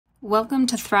Welcome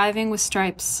to Thriving with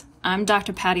Stripes. I'm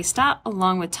Dr. Patty Stott,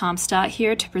 along with Tom Stott,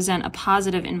 here to present a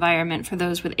positive environment for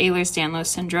those with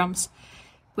Ehlers-Danlos syndromes.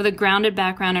 With a grounded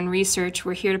background in research,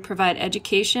 we're here to provide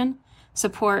education,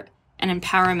 support, and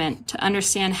empowerment to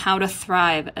understand how to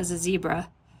thrive as a zebra.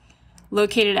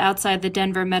 Located outside the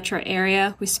Denver metro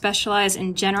area, we specialize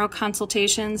in general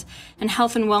consultations and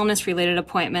health and wellness related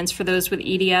appointments for those with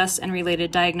EDS and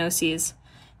related diagnoses.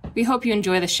 We hope you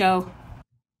enjoy the show.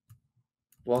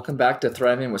 Welcome back to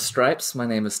Thriving with Stripes. My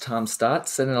name is Tom Stott,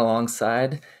 sitting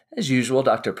alongside, as usual,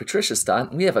 Dr. Patricia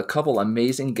Stott. We have a couple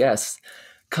amazing guests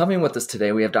coming with us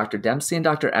today. We have Dr. Dempsey and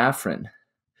Dr. Afrin.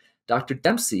 Dr.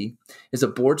 Dempsey is a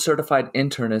board-certified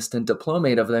internist and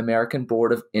diplomate of the American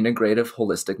Board of Integrative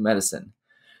Holistic Medicine.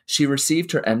 She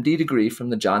received her MD degree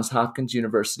from the Johns Hopkins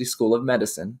University School of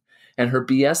Medicine and her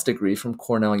BS degree from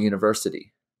Cornell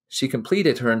University. She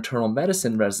completed her internal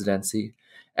medicine residency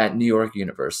at New York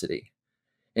University.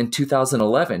 In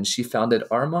 2011, she founded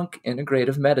Armonk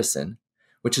Integrative Medicine,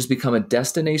 which has become a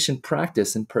destination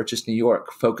practice in Purchase, New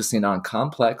York, focusing on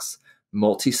complex,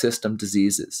 multi-system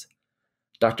diseases.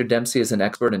 Dr. Dempsey is an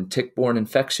expert in tick-borne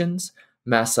infections,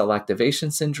 mast cell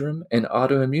activation syndrome, and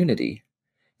autoimmunity.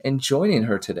 And joining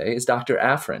her today is Dr.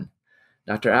 Afrin.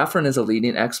 Dr. Afrin is a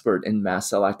leading expert in mast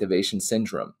cell activation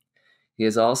syndrome. He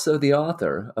is also the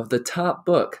author of the top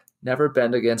book, Never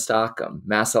Bend Against Occam,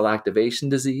 Mast Cell Activation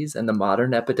Disease and the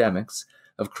Modern Epidemics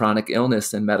of Chronic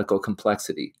Illness and Medical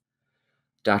Complexity.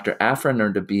 Dr. Afrin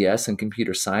earned a BS in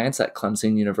Computer Science at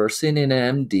Clemson University and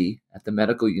an MD at the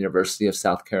Medical University of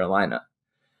South Carolina.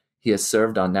 He has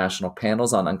served on national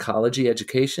panels on oncology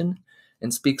education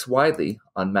and speaks widely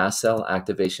on mast cell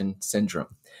activation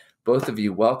syndrome. Both of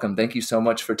you, welcome. Thank you so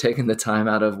much for taking the time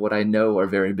out of what I know are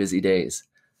very busy days.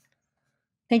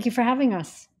 Thank you for having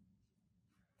us.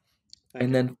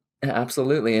 And then,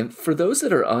 absolutely. And for those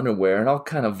that are unaware, and I'll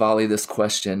kind of volley this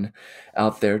question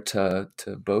out there to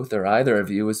both or either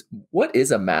of you, is what is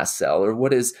a mast cell, or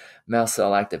what is mast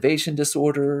cell activation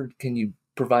disorder? Can you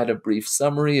provide a brief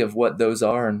summary of what those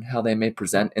are and how they may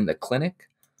present in the clinic?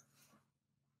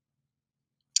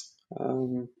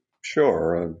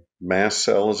 Sure. A mast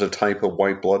cell is a type of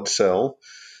white blood cell.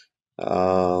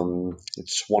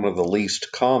 It's one of the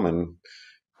least common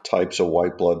types of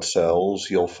white blood cells.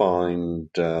 You'll find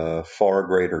far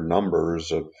greater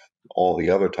numbers of all the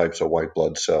other types of white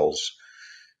blood cells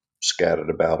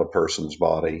scattered about a person's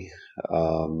body.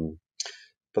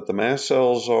 But the mast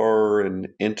cells are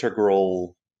an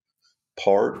integral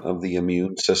part of the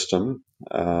immune system,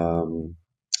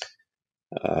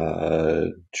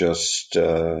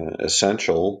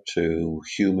 essential to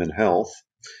human health.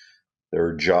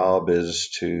 Their job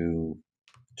is to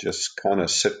just kind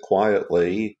of sit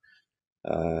quietly,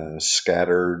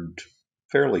 scattered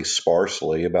fairly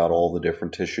sparsely about all the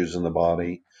different tissues in the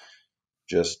body,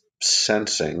 just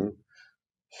sensing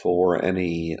for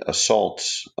any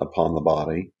assaults upon the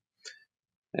body.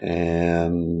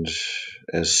 And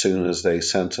as soon as they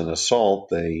sense an assault,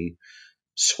 they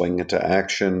swing into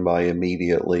action by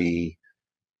immediately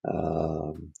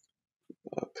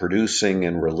producing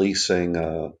and releasing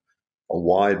a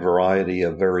wide variety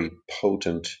of very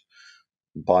potent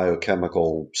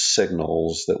biochemical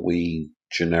signals that we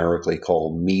generically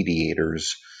call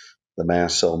mediators, the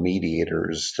mast cell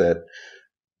mediators, that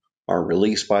are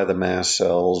released by the mast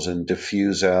cells and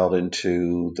diffuse out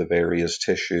into the various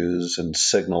tissues and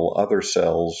signal other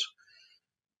cells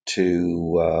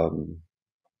to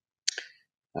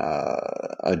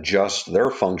adjust their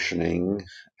functioning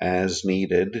as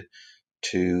needed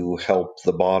to help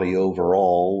the body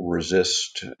overall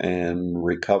resist and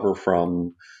recover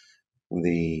from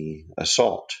the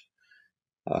assault.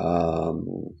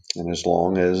 And as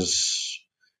long as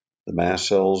the mast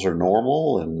cells are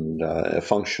normal and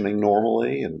functioning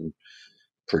normally and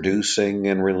producing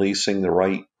and releasing the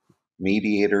right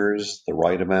mediators, the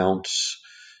right amounts,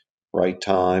 right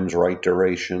times, right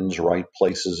durations, right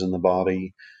places in the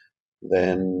body,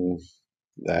 then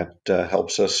that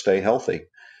helps us stay healthy.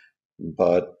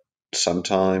 But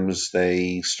sometimes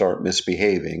they start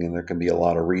misbehaving, and there can be a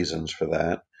lot of reasons for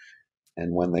that.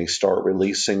 And when they start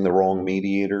releasing the wrong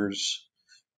mediators,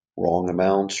 wrong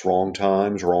amounts, wrong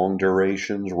times, wrong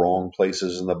durations, wrong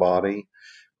places in the body,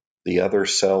 the other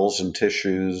cells and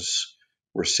tissues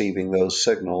receiving those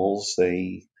signals,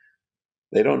 they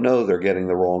don't know they're getting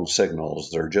the wrong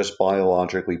signals. They're just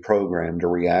biologically programmed to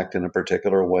react in a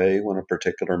particular way when a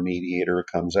particular mediator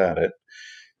comes at it.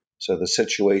 So the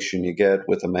situation you get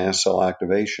with a mast cell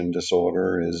activation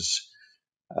disorder is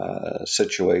a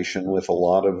situation with a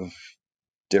lot of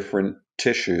different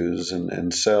tissues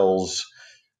and cells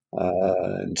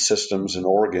and systems and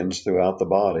organs throughout the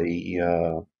body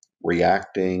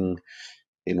reacting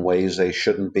in ways they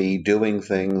shouldn't be, doing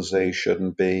things they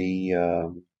shouldn't be,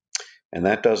 and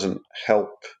that doesn't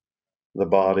help the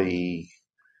body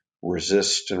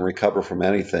resist and recover from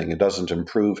anything. It doesn't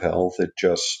improve health. It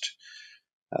just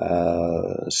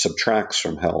subtracts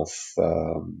from health.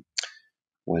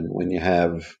 When you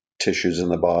have tissues in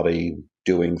the body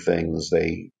doing things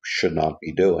they should not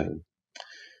be doing.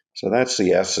 So that's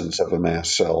the essence of a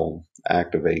mast cell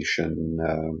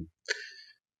activation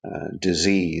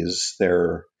disease.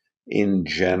 They're, in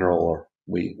general,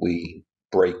 we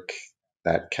break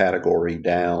that category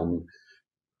down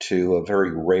to a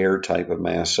very rare type of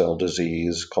mast cell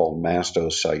disease called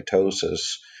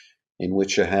mastocytosis, in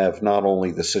which you have not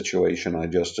only the situation I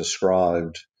just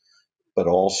described, but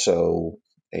also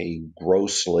a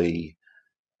grossly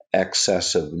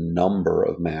excessive number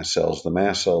of mast cells. The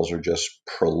mast cells are just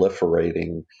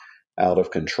proliferating out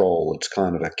of control. It's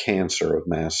kind of a cancer of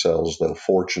mast cells, though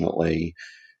fortunately,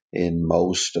 in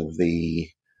most of the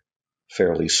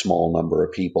fairly small number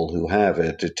of people who have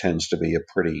it, it tends to be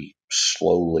a pretty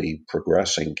slowly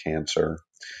progressing cancer.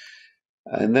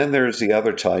 And then there's the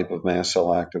other type of mast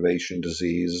cell activation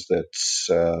disease that's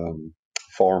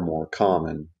far more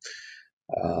common.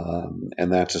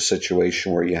 And that's a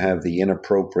situation where you have the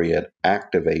inappropriate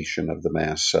activation of the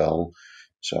mast cell,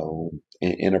 so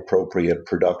inappropriate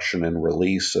production and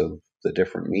release of the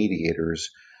different mediators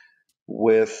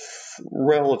with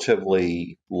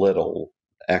relatively little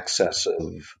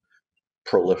excessive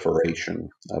proliferation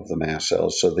of the mast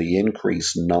cells. So the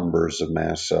increased numbers of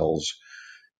mast cells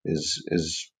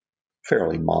is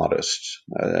fairly modest,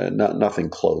 nothing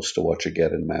close to what you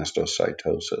get in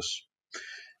mastocytosis.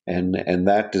 And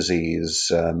that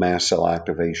disease, mast cell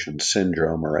activation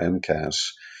syndrome, or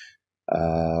MCAS,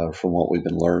 from what we've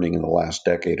been learning in the last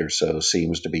decade or so,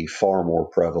 seems to be far more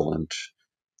prevalent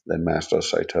than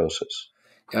mastocytosis.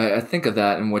 I think of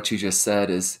that, and what you just said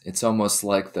is it's almost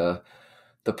like the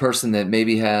person that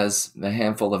maybe has a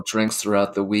handful of drinks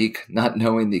throughout the week, not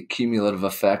knowing the cumulative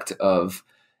effect of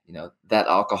that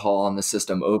alcohol on the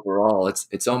system overall.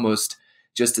 It's almost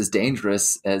just as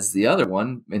dangerous as the other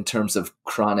one in terms of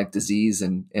chronic disease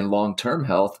and long-term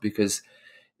health, because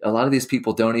a lot of these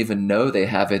people don't even know they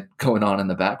have it going on in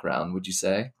the background, would you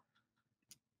say?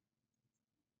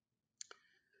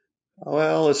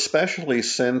 Well, especially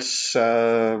since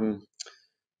the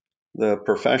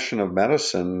profession of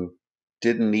medicine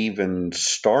didn't even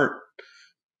start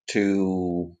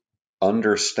to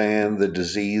understand the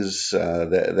disease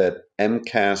that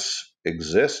MCAS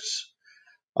exists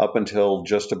up until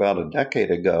just about a decade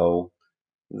ago,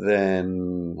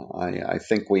 then I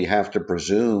think we have to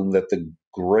presume that the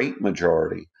great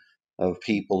majority of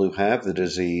people who have the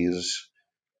disease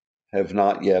have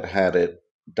not yet had it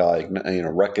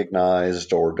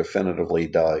recognized or definitively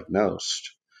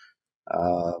diagnosed.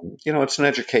 It's an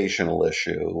educational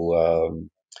issue.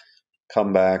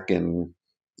 Come back in,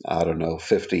 I don't know,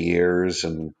 50 years,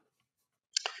 and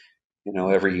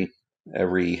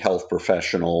every health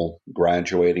professional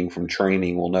graduating from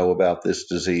training will know about this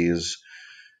disease,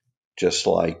 just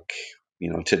like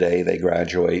today they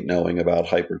graduate knowing about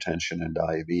hypertension and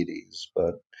diabetes.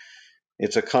 But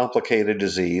it's a complicated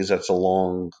disease. That's a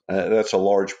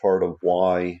large part of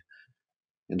why,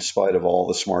 in spite of all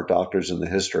the smart doctors in the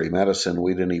history of medicine,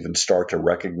 we didn't even start to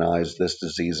recognize this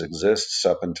disease exists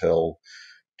up until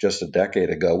just a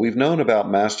decade ago. We've known about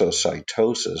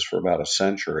mastocytosis for about a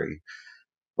century,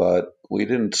 but we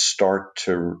didn't start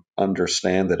to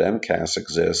understand that MCAS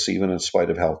exists, even in spite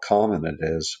of how common it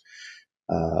is,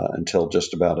 until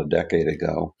just about a decade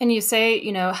ago. And you say,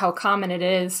 how common it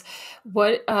is.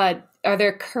 What are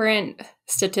there current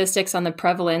statistics on the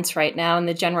prevalence right now in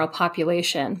the general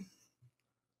population?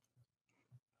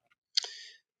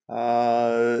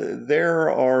 There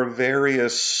are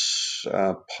various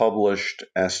published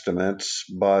estimates,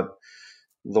 but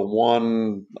the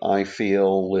one I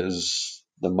feel is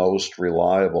the most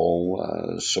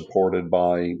reliable, supported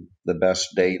by the best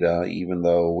data, even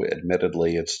though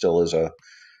admittedly it still is a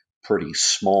pretty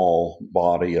small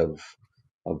body of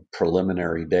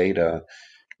preliminary data,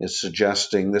 is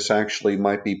suggesting this actually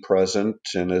might be present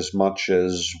in as much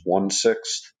as 1/6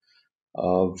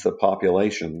 of the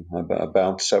population,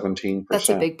 about 17%. That's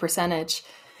a big percentage.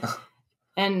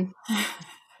 And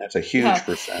that's a huge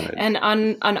percentage. And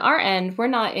on our end, we're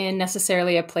not in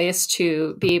necessarily a place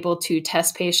to be able to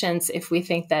test patients if we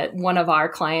think that one of our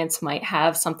clients might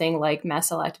have something like mast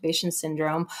cell activation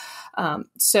syndrome.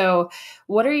 So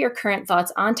what are your current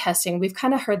thoughts on testing? We've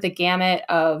kind of heard the gamut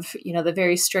of, the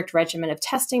very strict regimen of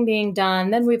testing being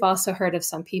done. Then we've also heard of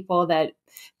some people that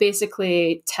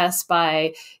basically test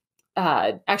by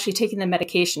actually taking the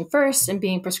medication first and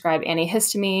being prescribed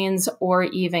antihistamines or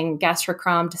even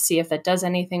gastrocrom to see if that does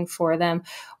anything for them.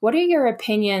 What are your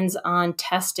opinions on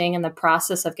testing and the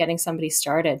process of getting somebody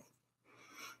started?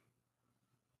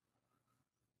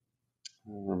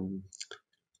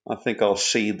 I think I'll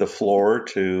cede the floor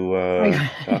to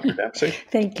Dr. Dempsey.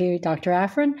 Thank you, Dr.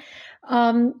 Afrin.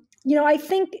 I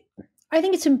think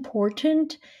it's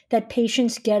important that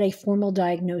patients get a formal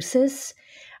diagnosis.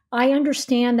 I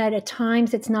understand that at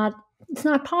times it's not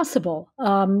possible.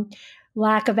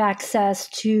 Lack of access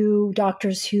to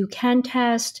doctors who can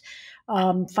test,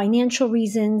 financial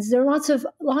reasons. There are lots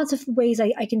of ways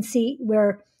I can see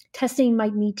where testing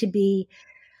might need to be,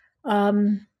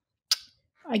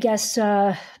 I guess,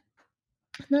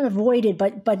 not avoided,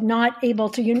 but not able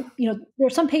to. There are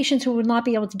some patients who would not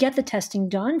be able to get the testing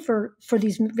done for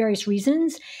these various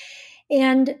reasons,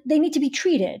 and they need to be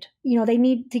treated. They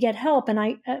need to get help, and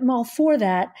I'm all for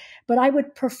that. But I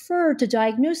would prefer to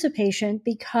diagnose a patient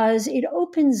because it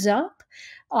opens up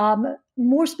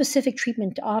more specific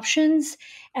treatment options,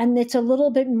 and it's a little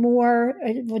bit more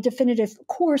of a definitive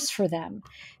course for them.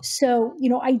 So,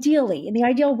 ideally, in the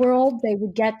ideal world, they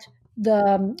would get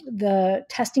the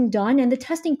testing done, and the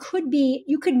testing could be,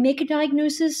 you could make a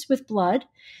diagnosis with blood.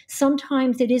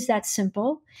 Sometimes it is that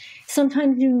simple.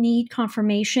 Sometimes you need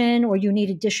confirmation or you need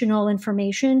additional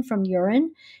information from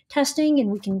urine testing, and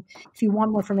we can, if you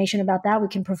want more information about that, we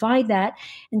can provide that.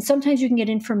 And sometimes you can get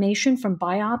information from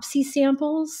biopsy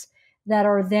samples that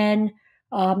are then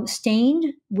stained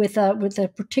with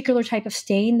a particular type of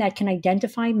stain that can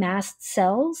identify mast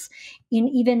cells in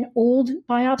even old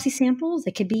biopsy samples.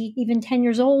 It could be even 10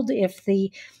 years old if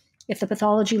the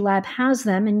pathology lab has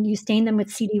them, and you stain them with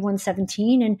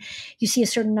CD117 and you see a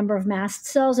certain number of mast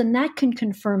cells, and that can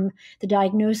confirm the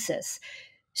diagnosis.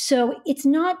 So it's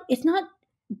not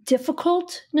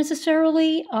difficult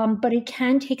necessarily, but it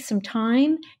can take some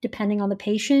time depending on the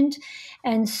patient.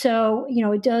 And so,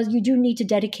 you do need to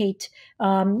dedicate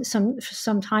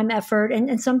some time, effort,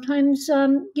 and sometimes,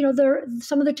 some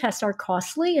of the tests are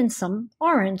costly and some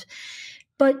aren't.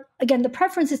 But again, the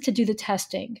preference is to do the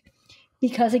testing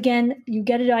because, again, you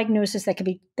get a diagnosis that could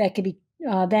be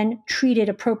then treated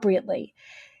appropriately.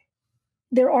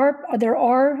 There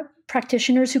are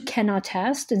practitioners who cannot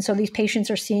test, and so these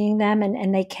patients are seeing them,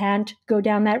 and they can't go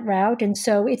down that route. And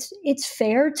so it's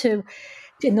fair to,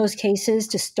 in those cases,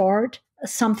 to start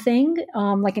something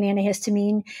like an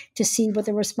antihistamine to see what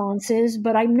the response is.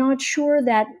 But I'm not sure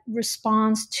that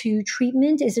response to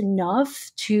treatment is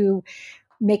enough to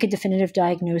make a definitive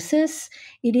diagnosis.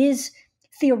 It is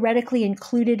theoretically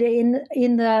included in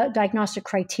the diagnostic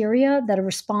criteria that a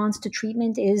response to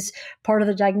treatment is part of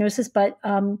the diagnosis, but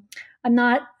I'm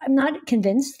not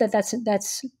convinced that that's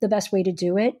the best way to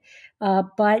do it.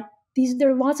 But there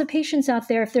are lots of patients out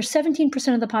there. If there's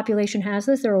 17% of the population has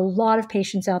this, there are a lot of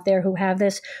patients out there who have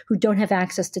this who don't have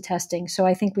access to testing. So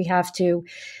I think we have to,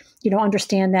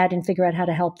 understand that and figure out how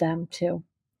to help them too.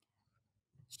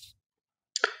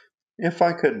 If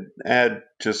I could add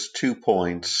just 2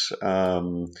 points, let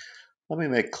me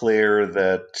make clear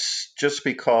that just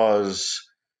because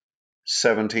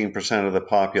 17% of the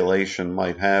population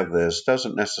might have this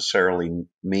doesn't necessarily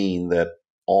mean that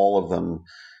all of them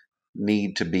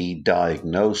need to be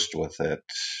diagnosed with it.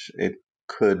 It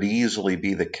could easily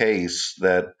be the case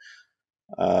that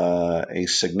a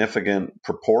significant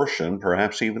proportion,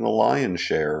 perhaps even the lion's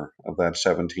share of that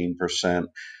 17%,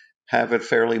 have it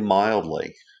fairly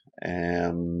mildly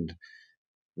and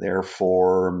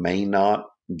therefore may not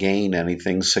gain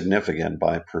anything significant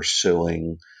by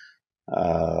pursuing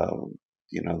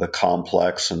the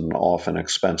complex and often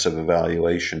expensive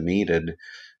evaluation needed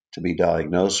to be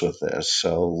diagnosed with this.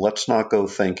 So let's not go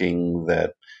thinking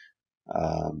that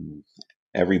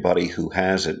everybody who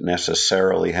has it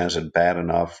necessarily has it bad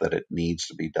enough that it needs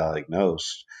to be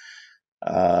diagnosed.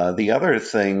 The other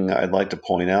thing I'd like to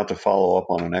point out, to follow up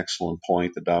on an excellent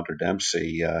point that Dr.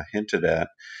 Dempsey hinted at,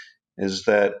 is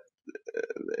that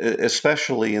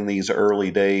especially in these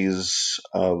early days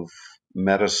of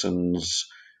medicine's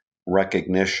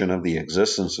recognition of the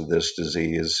existence of this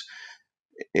disease,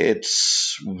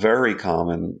 it's very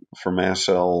common for mast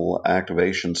cell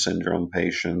activation syndrome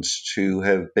patients to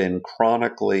have been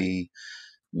chronically,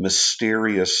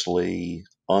 mysteriously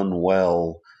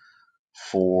unwell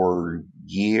for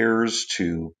years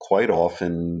to quite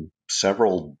often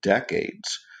several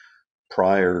decades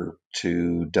prior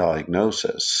to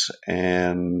diagnosis,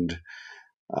 and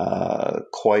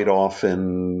quite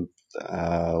often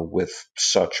with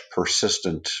such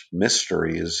persistent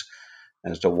mysteries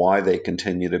as to why they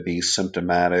continue to be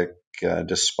symptomatic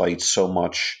despite so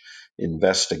much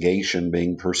investigation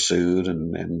being pursued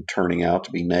and turning out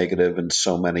to be negative, and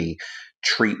so many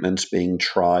treatments being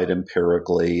tried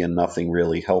empirically and nothing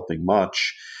really helping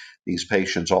much, these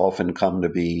patients often come to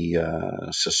be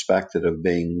suspected of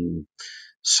being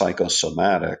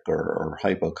psychosomatic or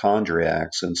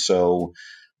hypochondriacs. And so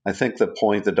I think the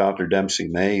point that Dr. Dempsey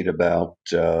made about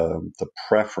the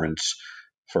preference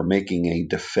for making a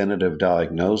definitive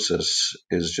diagnosis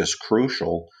is just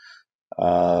crucial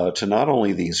to not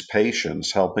only these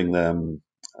patients, helping them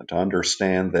to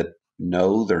understand that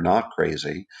no, they're not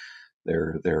crazy.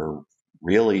 There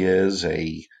really is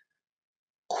a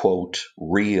quote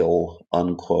real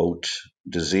unquote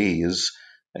disease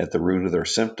at the root of their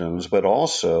symptoms, but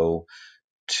also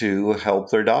to help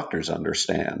their doctors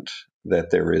understand that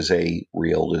there is a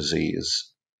real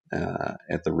disease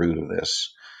at the root of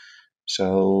this.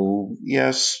 So,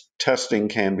 yes, testing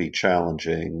can be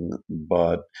challenging,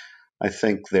 but I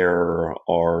think there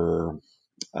are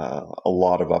a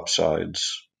lot of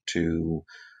upsides to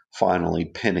finally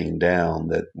pinning down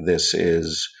that this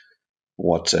is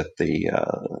what's at the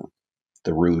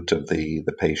root of the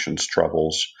patient's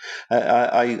troubles.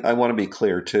 I want to be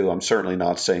clear, too. I'm certainly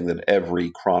not saying that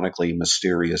every chronically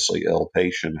mysteriously ill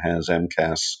patient has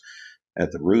MCAS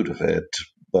at the root of it,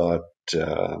 but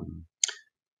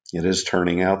it is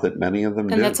turning out that many of them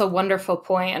do. And that's a wonderful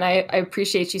point. And I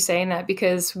appreciate you saying that,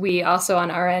 because we also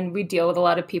on our end, we deal with a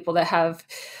lot of people that have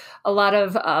a lot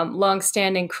of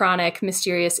longstanding chronic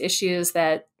mysterious issues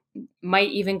that might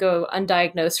even go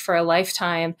undiagnosed for a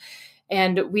lifetime.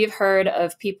 And we've heard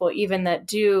of people even that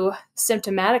do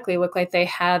symptomatically look like they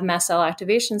have mast cell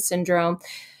activation syndrome,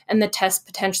 and the test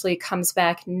potentially comes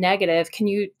back negative. Can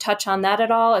you touch on that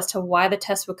at all as to why the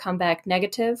test would come back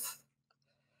negative?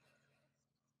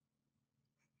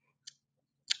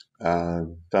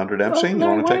 Dr. Dempsey, Larry, you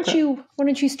want to take that? why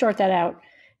don't you start that out,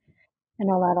 and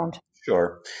I'll add on.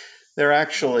 Sure. There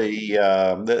actually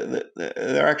are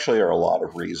a lot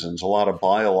of reasons, a lot of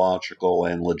biological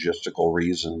and logistical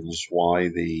reasons why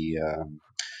the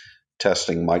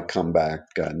testing might come back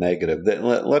negative.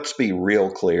 Let's be real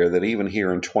clear that even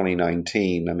here in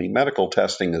 2019, I mean, medical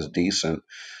testing is decent,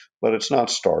 but it's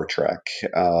not Star Trek.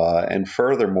 And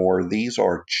furthermore, these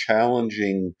are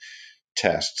challenging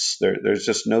tests. There's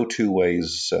just no two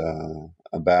ways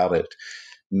about it.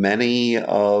 Many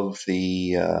of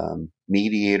the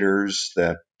mediators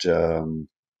that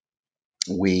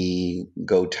we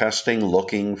go testing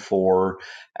looking for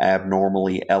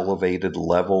abnormally elevated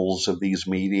levels of these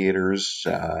mediators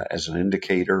as an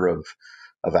indicator of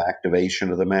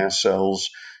activation of the mast cells.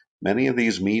 Many of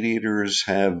these mediators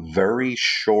have very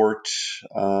short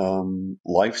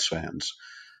lifespans.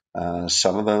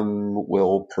 Some of them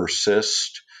will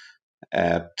persist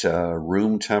at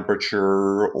room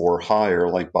temperature or higher,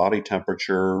 like body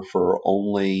temperature, for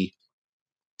only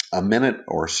a minute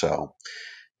or so.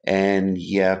 And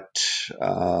yet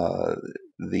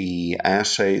the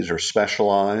assays are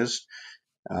specialized.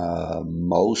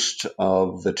 Most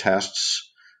of the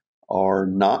tests are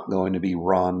not going to be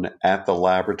run at the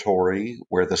laboratory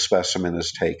where the specimen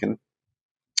is taken.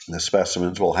 The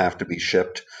specimens will have to be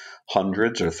shipped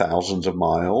hundreds or thousands of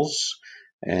miles.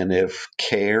 And if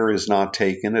care is not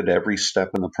taken at every step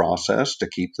in the process to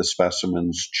keep the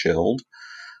specimens chilled,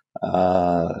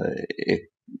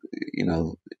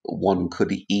 one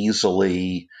could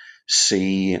easily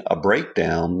see a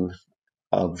breakdown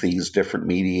of these different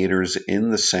mediators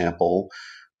in the sample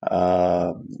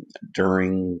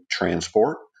during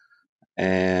transport,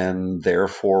 and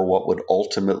therefore what would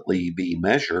ultimately be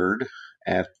measured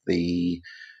at the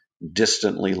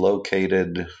distantly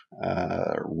located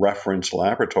reference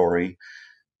laboratory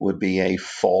would be a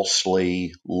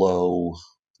falsely low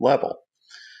level.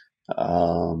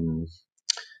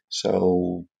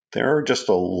 So there are just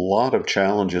a lot of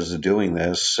challenges to doing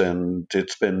this, and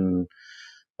it's been,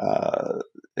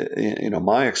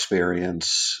 my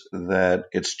experience that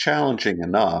it's challenging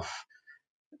enough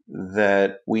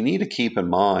that we need to keep in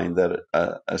mind that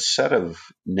a set of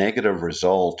negative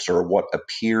results, or what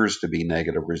appears to be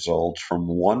negative results from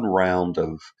one round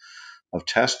of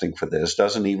testing for this,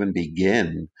 doesn't even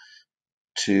begin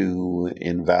to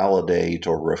invalidate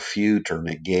or refute or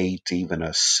negate even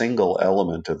a single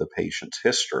element of the patient's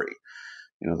history.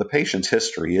 The patient's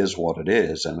history is what it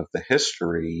is, and if the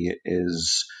history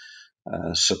is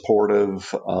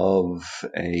supportive of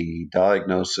a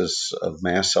diagnosis of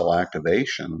mast cell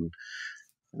activation,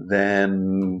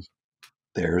 then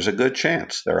there's a good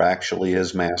chance there actually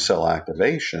is mast cell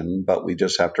activation, but we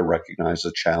just have to recognize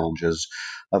the challenges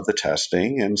of the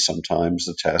testing, and sometimes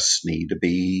the tests need to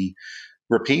be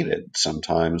repeated.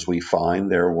 Sometimes we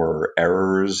find there were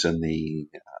errors in the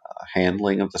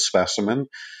handling of the specimen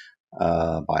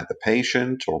by the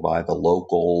patient or by the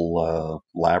local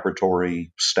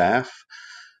laboratory staff.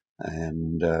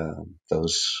 And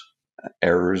those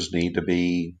errors need to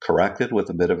be corrected with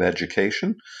a bit of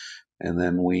education, and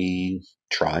then we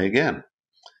try again.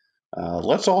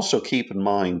 Let's also keep in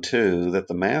mind, too, that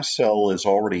the mast cell is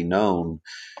already known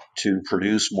to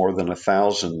produce more than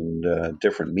 1,000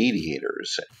 different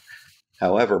mediators.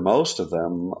 However, most of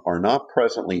them are not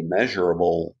presently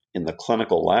measurable in the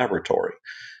clinical laboratory.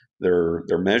 They're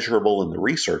measurable in the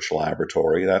research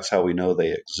laboratory. That's how we know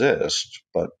they exist,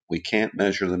 but we can't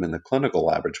measure them in the clinical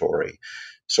laboratory.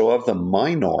 So of the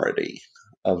minority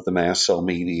of the mast cell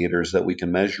mediators that we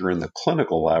can measure in the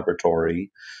clinical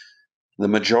laboratory, the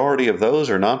majority of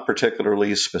those are not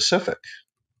particularly specific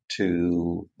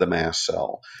to the mast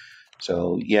cell.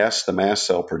 So yes, the mast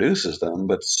cell produces them,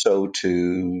 but so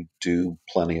too do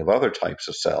plenty of other types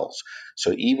of cells.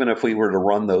 So even if we were to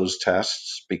run those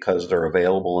tests because they're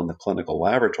available in the clinical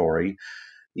laboratory,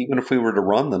 even if we were to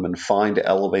run them and find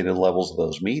elevated levels of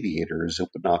those mediators, it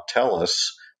would not tell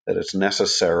us that it's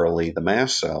necessarily the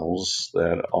mast cells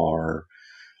that are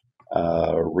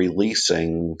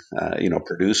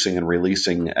producing and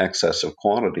releasing excessive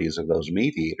quantities of those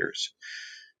mediators.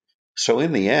 So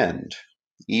in the end,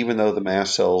 even though the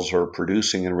mast cells are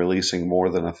producing and releasing more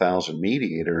than 1,000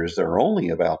 mediators, there are only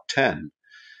about 10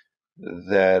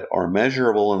 that are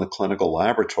measurable in the clinical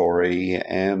laboratory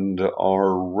and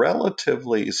are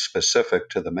relatively specific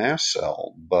to the mast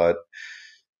cell. But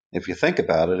if you think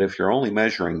about it, if you're only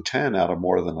measuring 10 out of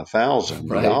more than 1,000,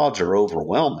 Right. the odds are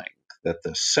overwhelming that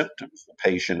the symptoms the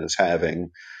patient is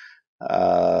having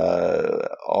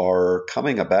are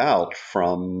coming about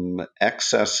from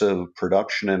excessive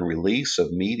production and release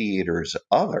of mediators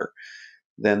other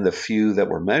than the few that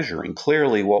we're measuring.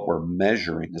 Clearly, what we're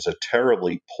measuring is a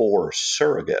terribly poor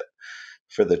surrogate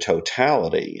for the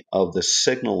totality of the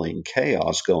signaling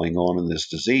chaos going on in this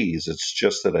disease. It's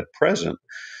just that at present,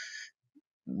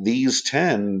 these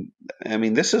 10,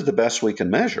 this is the best we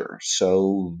can measure.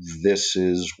 So this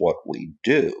is what we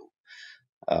do.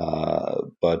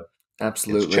 But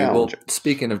Absolutely. Well,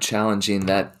 speaking of challenging,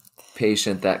 that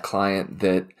patient, that client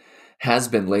that has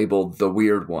been labeled the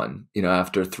weird one,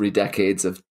 after 3 decades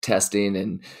of testing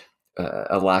and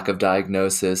a lack of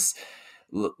diagnosis,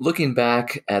 looking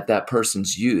back at that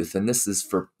person's youth, and this is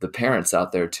for the parents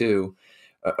out there too,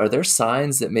 are there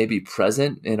signs that may be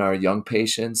present in our young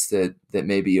patients that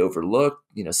may be overlooked,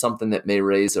 something that may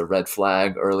raise a red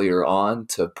flag earlier on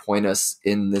to point us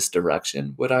in this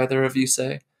direction? Would either of you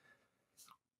say?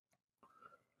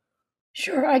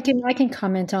 Sure, I can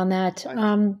comment on that.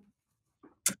 I'm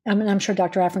sure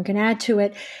Dr. Afrin can add to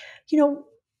it. The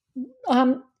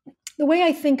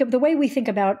way we think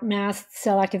about mast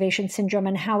cell activation syndrome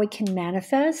and how it can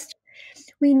manifest,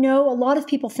 we know a lot of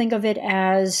people think of it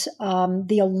as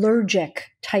the allergic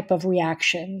type of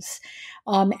reactions.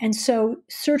 And so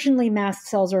certainly mast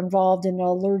cells are involved in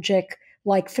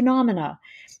allergic-like phenomena.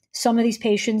 Some of these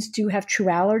patients do have true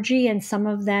allergy, and some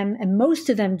of them, and most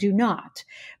of them, do not.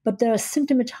 But the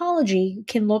symptomatology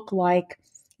can look like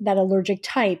that allergic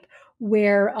type,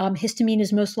 where histamine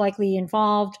is most likely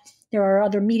involved. There are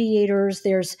other mediators.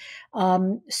 There's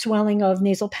swelling of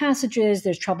nasal passages.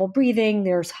 There's trouble breathing.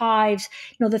 There's hives,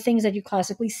 the things that you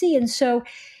classically see. And so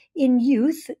in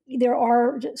youth, there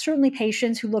are certainly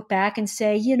patients who look back and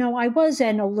say, I was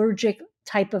an allergic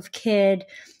type of kid.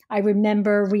 I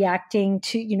remember reacting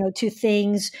to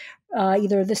things,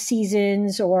 either the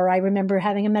seasons, or I remember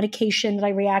having a medication that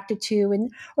I reacted to,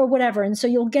 or whatever. And so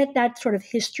you'll get that sort of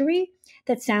history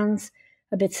that sounds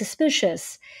a bit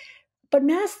suspicious. But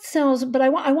mast cells,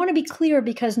 I want to be clear,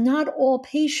 because not all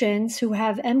patients who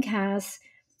have MCAS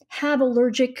have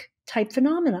allergic type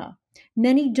phenomena.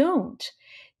 Many don't.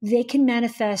 They can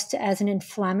manifest as an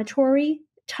inflammatory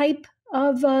type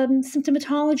of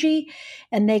symptomatology,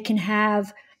 and they can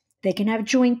have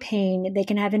joint pain. They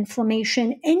can have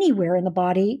inflammation anywhere in the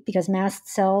body, because mast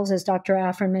cells, as Dr.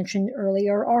 Afrin mentioned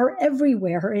earlier, are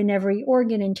everywhere in every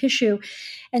organ and tissue.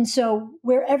 And so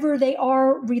wherever they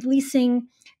are releasing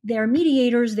their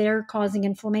mediators, they're causing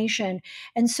inflammation.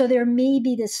 And so there may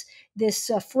be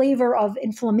this flavor of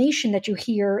inflammation that you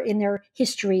hear in their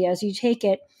history as you take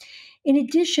it. In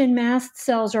addition, mast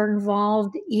cells are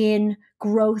involved in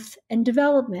growth and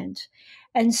development.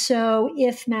 And so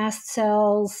if mast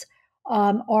cells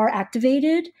are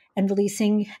activated and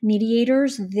releasing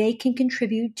mediators, they can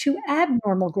contribute to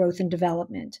abnormal growth and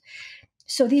development.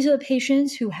 So these are the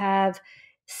patients who have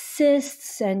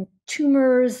cysts and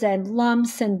tumors and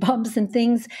lumps and bumps and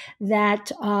things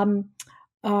that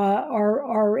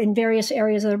are in various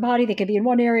areas of their body. They could be in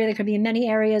one area, they could be in many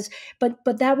areas, but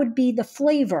that would be the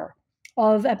flavor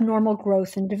of abnormal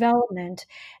growth and development.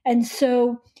 And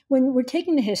so when we're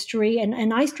taking the history,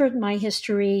 and I start my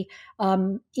history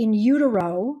in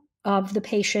utero of the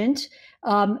patient,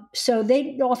 so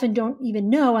they often don't even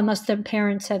know unless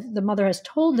the mother has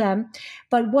told them.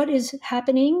 But what is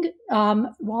happening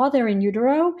while they're in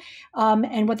utero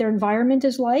and what their environment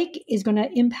is like is going to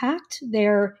impact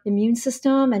their immune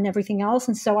system and everything else.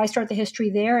 And so I start the history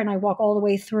there, and I walk all the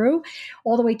way through,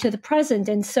 all the way to the present.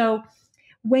 And so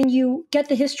when you get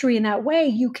the history in that way,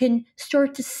 you can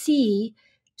start to see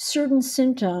certain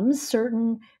symptoms,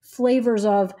 certain flavors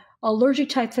of allergic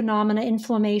type phenomena,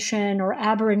 inflammation, or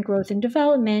aberrant growth and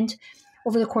development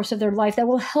over the course of their life that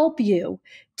will help you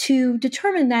to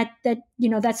determine that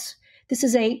this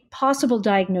is a possible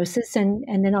diagnosis, and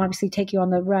then obviously take you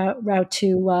on the route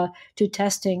to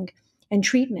testing and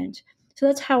treatment. So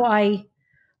that's how I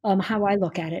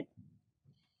look at it.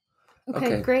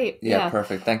 Okay, great. Yeah,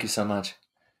 perfect. Thank you so much.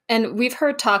 And we've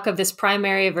heard talk of this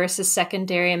primary versus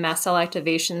secondary mast cell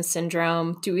activation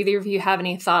syndrome. Do either of you have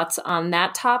any thoughts on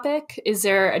that topic? Is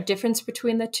there a difference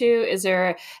between the two? Is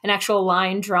there an actual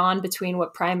line drawn between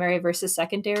what primary versus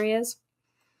secondary is?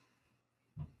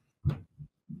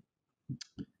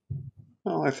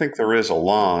 Well, I think there is a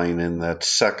line in that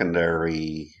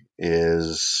secondary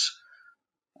is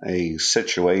a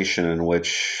situation in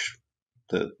which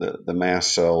the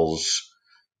mast cells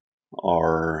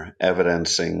are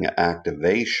evidencing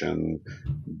activation,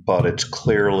 but it's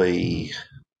clearly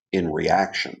in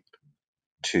reaction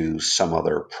to some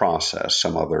other process,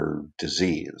 some other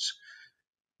disease.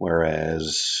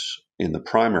 Whereas in the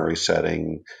primary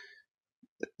setting,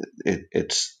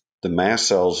 it's the mast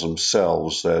cells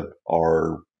themselves that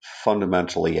are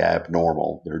fundamentally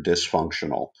abnormal. They're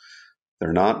dysfunctional.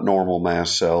 They're not normal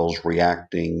mast cells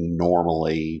reacting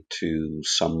normally to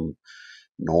some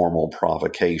normal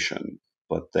provocation,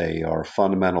 but they are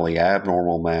fundamentally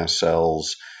abnormal mast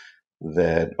cells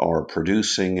that are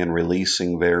producing and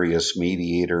releasing various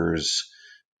mediators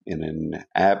in an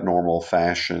abnormal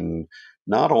fashion,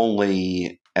 not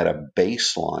only at a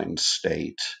baseline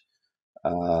state,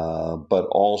 but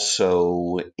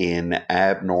also in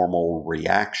abnormal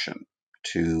reaction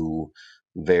to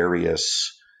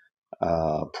various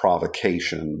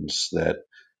provocations that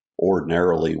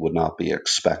ordinarily would not be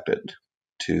expected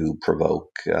to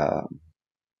provoke a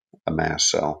mast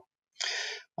cell.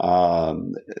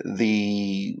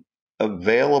 The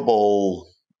available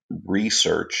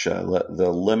research,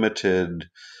 the limited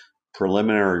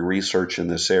preliminary research in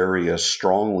this area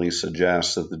strongly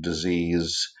suggests that the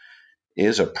disease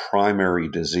is a primary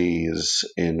disease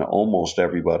in almost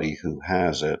everybody who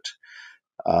has it,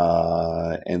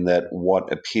 and that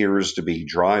what appears to be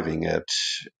driving it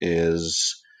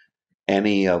is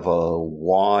any of a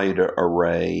wide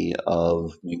array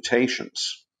of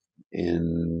mutations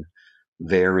in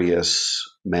various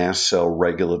mast cell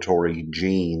regulatory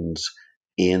genes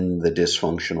in the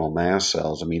dysfunctional mast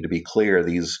cells. I mean, to be clear,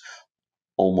 these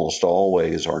almost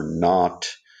always are not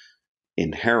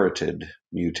inherited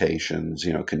mutations,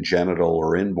 congenital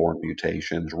or inborn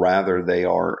mutations. Rather, they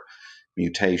are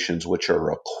mutations which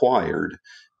are acquired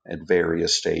at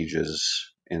various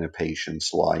stages in a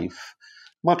patient's life,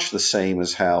 much the same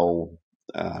as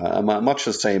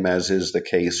is the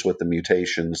case with the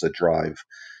mutations that drive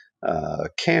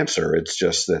cancer. It's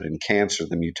just that in cancer,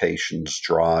 the mutations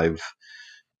drive,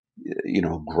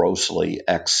 grossly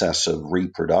excessive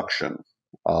reproduction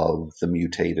of the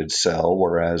mutated cell,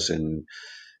 whereas in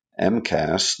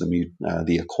MCAS,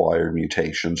 the acquired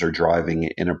mutations are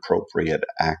driving inappropriate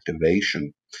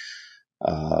activation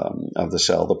of the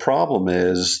cell. The problem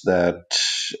is that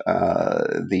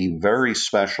the very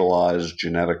specialized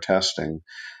genetic testing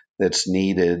that's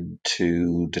needed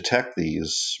to detect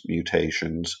these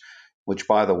mutations, which,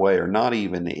 by the way, are not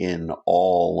even in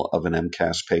all of an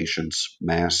MCAS patient's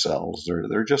mast cells.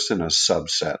 They're just in a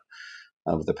subset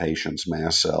of the patient's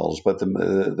mast cells. But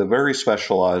the very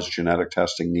specialized genetic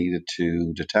testing needed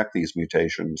to detect these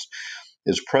mutations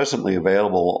is presently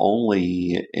available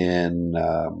only in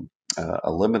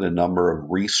a limited number of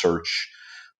research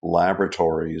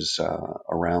laboratories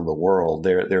around the world.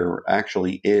 There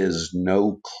actually is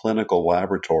no clinical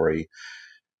laboratory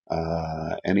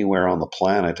anywhere on the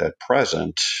planet at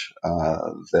present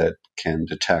that can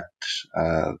detect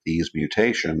these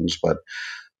mutations, but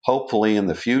hopefully in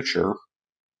the future,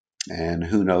 and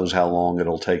who knows how long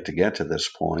it'll take to get to this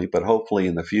point, but hopefully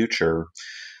in the future,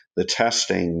 the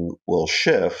testing will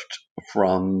shift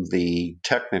from the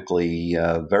technically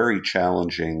very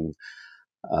challenging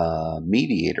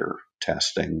mediator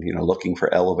testing, looking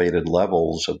for elevated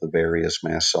levels of the various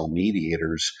mast cell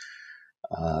mediators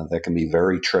that can be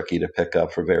very tricky to pick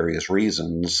up for various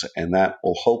reasons. And that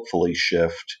will hopefully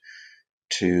shift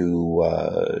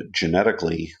to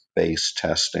genetically based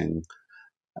testing,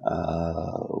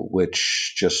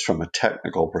 which just from a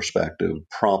technical perspective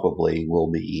probably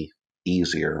will be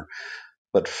easier.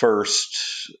 But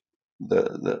first,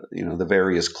 the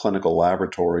various clinical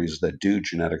laboratories that do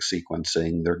genetic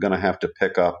sequencing, they're going to have to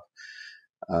pick up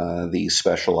these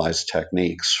specialized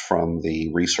techniques from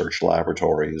the research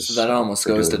laboratories. So that almost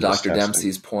goes to Dr.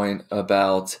 Dempsey's point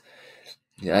about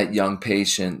that young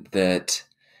patient that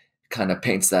kind of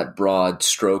paints that broad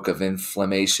stroke of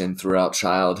inflammation throughout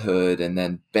childhood, and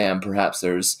then bam, perhaps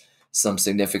there's some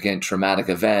significant traumatic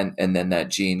event, and then that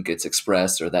gene gets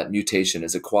expressed or that mutation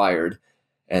is acquired,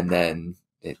 and then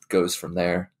it goes from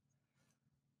there.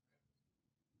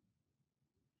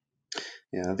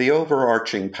 Yeah, the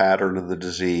overarching pattern of the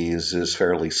disease is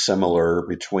fairly similar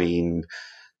between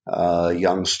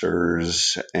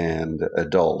youngsters and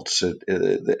adults.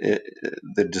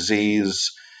 The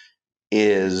disease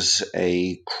is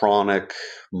a chronic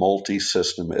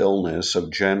multi-system illness of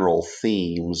general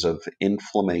themes of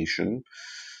inflammation.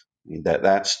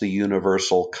 That's the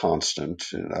universal constant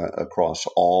across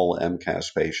all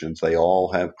MCAS patients. They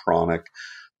all have chronic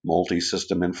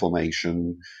multi-system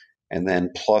inflammation, and then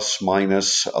plus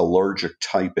minus allergic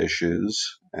type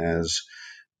issues, as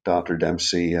Dr.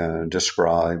 Dempsey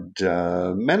described.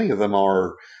 Many of them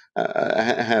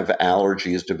have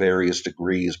allergies to various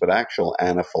degrees, but actual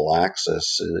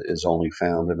anaphylaxis is only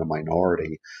found in a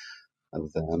minority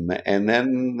of them. And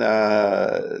then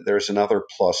there's another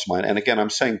plus minus. And again, I'm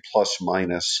saying plus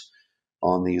minus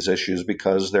on these issues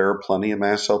because there are plenty of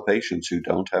mast cell patients who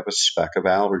don't have a speck of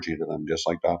allergy to them, just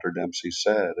like Dr. Dempsey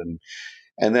said.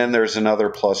 And then there's another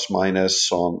plus minus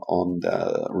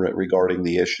regarding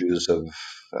the issues of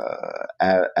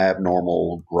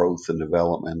abnormal growth and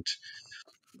development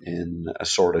in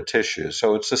assorted tissue.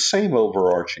 So it's the same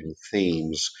overarching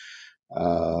themes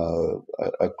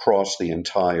across the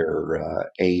entire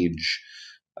age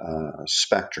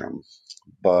spectrum.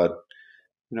 But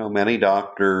many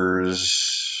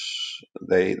doctors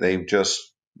they've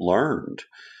just learned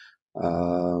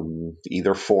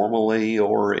either formally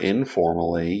or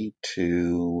informally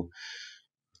to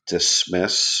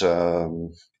dismiss a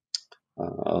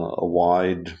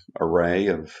wide array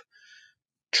of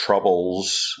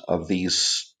troubles of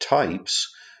these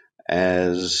types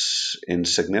as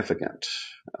insignificant.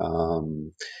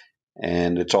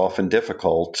 And it's often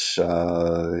difficult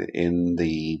in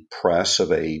the press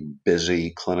of a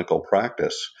busy clinical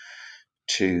practice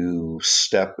to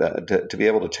to be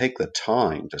able to take the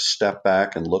time to step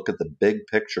back and look at the big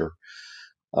picture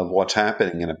of what's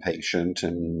happening in a patient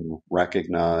and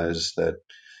recognize that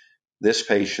this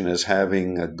patient is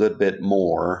having a good bit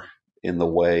more in the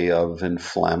way of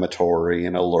inflammatory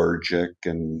and allergic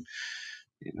and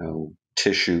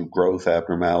tissue growth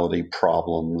abnormality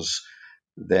problems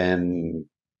than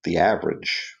the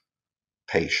average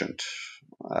patient,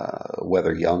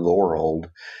 whether young or old,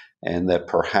 and that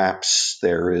perhaps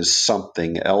there is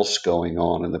something else going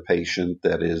on in the patient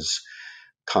that is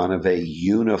kind of a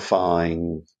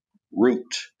unifying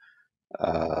root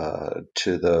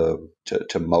to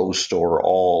most or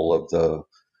all of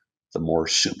the more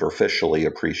superficially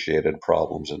appreciated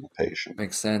problems in the patient.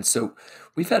 Makes sense. So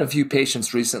we've had a few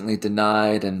patients recently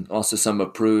denied and also some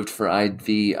approved for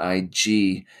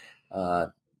IVIG.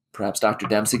 Perhaps Dr.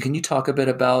 Dempsey, can you talk a bit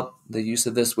about the use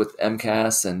of this with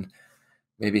MCAS and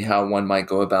maybe how one might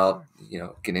go about,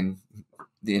 getting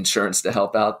the insurance to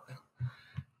help out?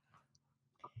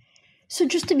 So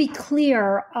just to be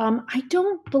clear, I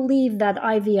don't believe that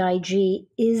IVIG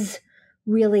is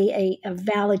really a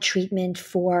valid treatment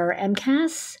for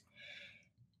MCAS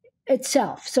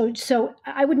itself. So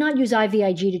I would not use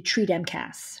IVIG to treat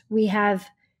MCAS. We have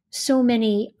so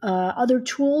many other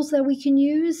tools that we can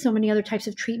use, so many other types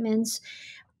of treatments.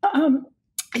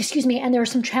 Excuse me, and there are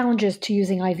some challenges to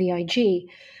using IVIG.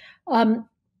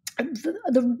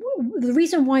 The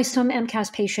reason why some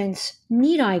MCAS patients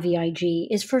need IVIG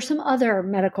is for some other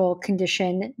medical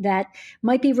condition that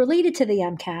might be related to the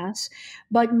MCAS,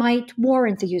 but might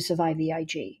warrant the use of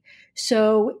IVIG.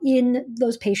 So in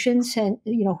those patients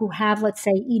who have, let's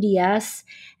say, EDS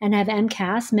and have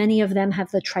MCAS, many of them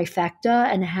have the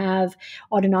trifecta and have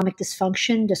autonomic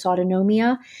dysfunction,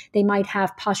 dysautonomia. They might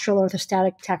have postural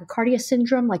orthostatic tachycardia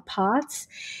syndrome, like POTS.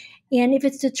 And if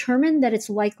it's determined that it's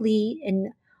likely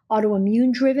an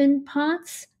autoimmune-driven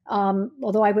POTS,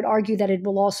 although I would argue that it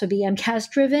will also be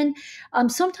MCAS-driven,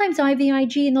 sometimes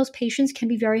IVIG in those patients can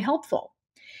be very helpful.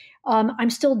 I'm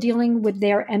still dealing with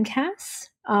their MCAS.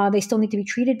 They still need to be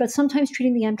treated, but sometimes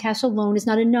treating the MCAS alone is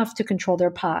not enough to control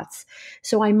their POTS.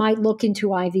 So I might look into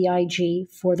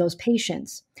IVIG for those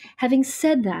patients. Having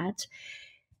said that,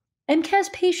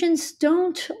 MCAS patients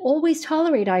don't always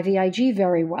tolerate IVIG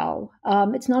very well.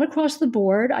 It's not across the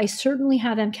board. I certainly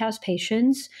have MCAS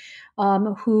patients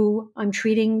who I'm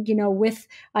treating, with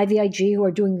IVIG who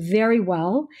are doing very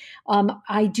well.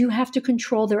 I do have to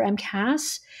control their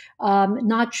MCAS,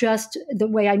 not just the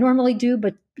way I normally do,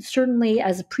 but certainly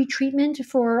as a pre-treatment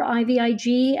for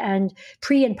IVIG and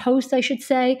pre and post, I should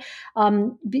say,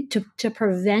 to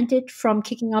prevent it from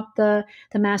kicking up the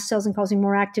mast cells and causing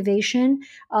more activation.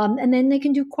 And then they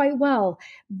can do quite well.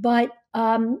 But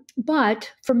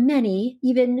for many,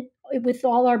 even with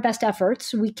all our best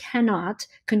efforts, we cannot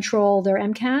control their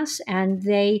MCAS, and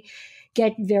they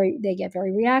get very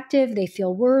reactive. They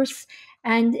feel worse,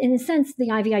 and in a sense, the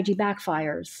IVIG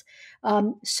backfires.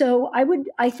 So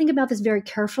I think about this very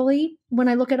carefully when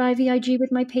I look at IVIG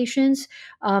with my patients.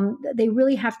 They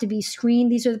really have to be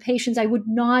screened. These are the patients I would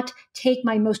not take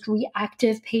my most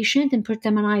reactive patient and put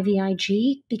them on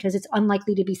IVIG because it's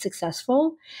unlikely to be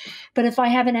successful. But if I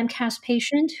have an MCAS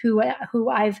patient who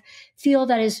I feel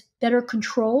that is better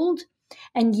controlled,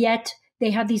 and yet they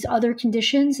have these other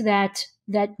conditions that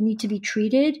need to be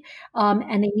treated,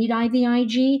 and they need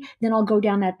IVIG, then I'll go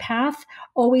down that path,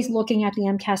 always looking at the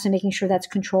MCAS and making sure that's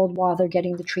controlled while they're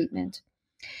getting the treatment.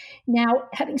 Now,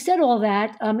 having said all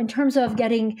that, in terms of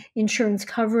getting insurance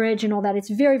coverage and all that, it's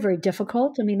very, very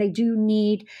difficult. I mean, you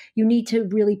need to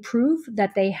really prove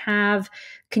that they have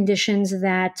conditions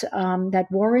that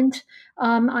warrant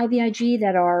IVIG,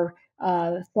 that are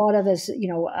thought of as,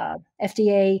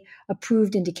 FDA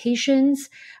approved indications.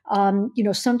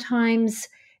 Sometimes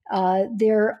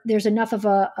there's enough of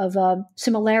a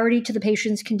similarity to the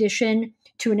patient's condition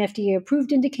to an FDA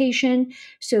approved indication,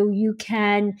 so you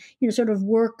can sort of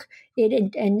work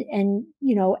it and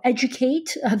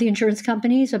educate the insurance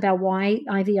companies about why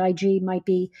IVIG might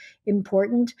be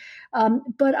important.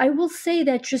 But I will say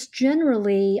that just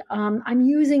generally, I'm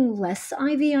using less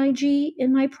IVIG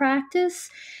in my practice.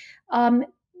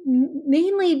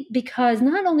 Mainly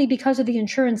not only because of the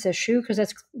insurance issue,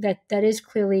 because that is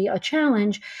clearly a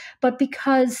challenge, but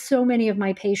because so many of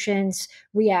my patients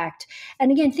react.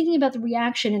 And again, thinking about the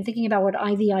reaction and thinking about what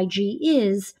IVIG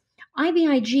is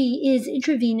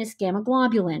intravenous gamma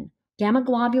globulin. Gamma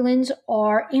globulins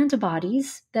are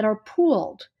antibodies that are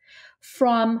pooled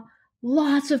from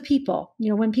lots of people.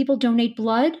 When people donate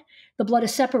blood, the blood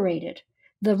is separated.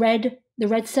 The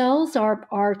red cells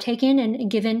are taken and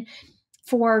given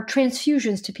for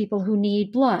transfusions to people who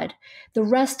need blood. The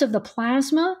rest of the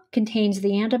plasma contains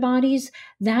the antibodies.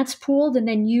 That's pooled and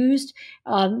then used.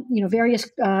 Various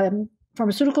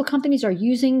pharmaceutical companies are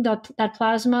using that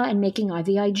plasma and making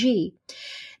IVIG.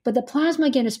 But the plasma,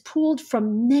 again, is pooled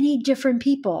from many different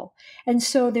people. And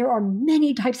so there are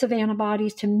many types of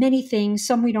antibodies to many things,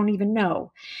 some we don't even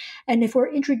know. And if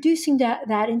we're introducing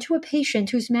that into a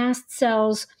patient whose mast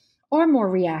cells are more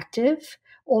reactive,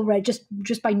 already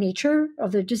just by nature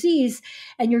of the disease,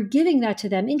 and you're giving that to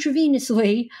them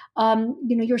intravenously,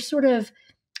 you're sort of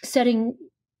setting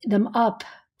them up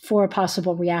for a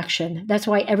possible reaction. That's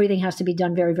why everything has to be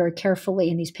done very, very carefully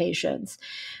in these patients.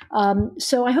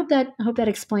 So I hope that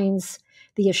explains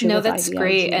the issue. No, that's IVIG.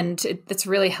 Great. And that's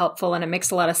really helpful. And it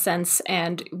makes a lot of sense.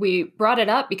 And we brought it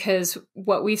up because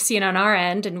what we've seen on our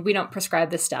end, and we don't prescribe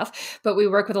this stuff, but we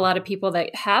work with a lot of people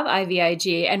that have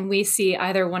IVIG, and we see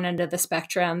either one end of the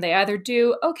spectrum. They either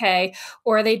do okay,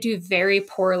 or they do very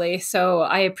poorly. So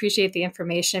I appreciate the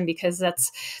information because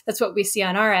that's what we see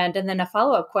on our end. And then a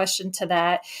follow-up question to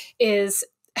that is,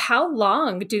 how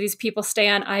long do these people stay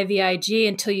on IVIG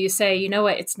until you say, you know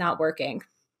what, it's not working?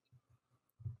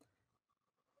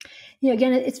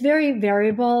 Again, it's very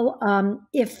variable.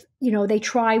 If they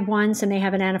try once and they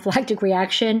have an anaphylactic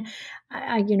reaction,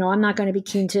 I'm not going to be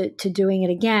keen to doing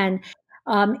it again.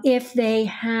 If they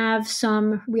have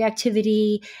some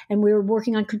reactivity and we're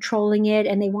working on controlling it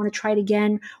and they want to try it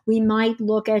again, we might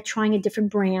look at trying a different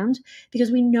brand,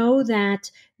 because we know that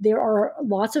there are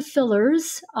lots of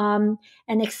fillers and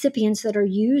excipients that are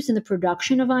used in the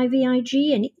production of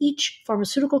IVIG, and each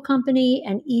pharmaceutical company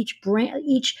and each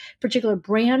particular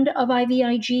brand of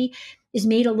IVIG is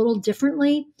made a little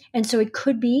differently. And so it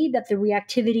could be that the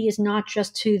reactivity is not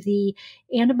just to the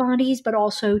antibodies, but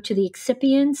also to the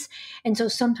excipients. And so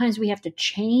sometimes we have to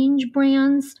change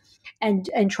brands and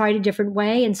try it a different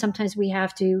way. And sometimes we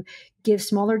have to give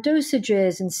smaller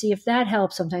dosages and see if that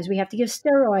helps. Sometimes we have to give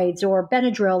steroids or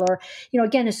Benadryl, or,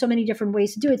 again, there's so many different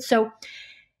ways to do it. So,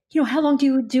 how long do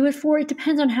you do it for? It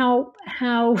depends on how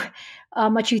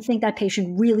much you think that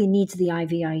patient really needs the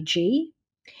IVIG.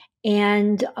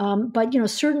 And but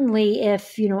certainly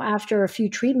if after a few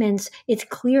treatments it's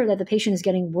clear that the patient is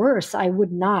getting worse, I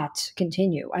would not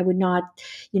continue. I would not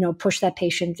push that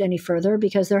patient any further,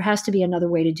 because there has to be another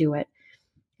way to do it.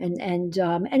 And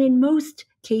in most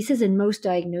cases, in most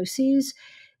diagnoses,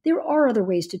 there are other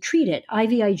ways to treat it.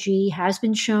 IVIG has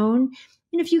been shown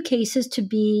in a few cases to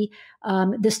be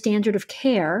the standard of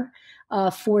care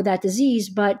for that disease,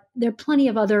 but there are plenty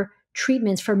of other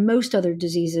treatments for most other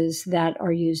diseases that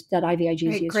are used, that IVIG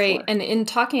is used Great. for. And in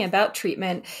talking about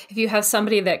treatment, if you have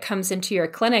somebody that comes into your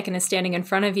clinic and is standing in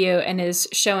front of you and is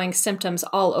showing symptoms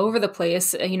all over the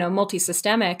place,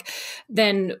 multisystemic,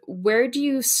 then where do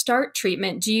you start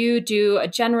treatment? Do you do a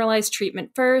generalized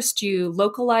treatment first? Do you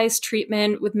localize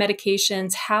treatment with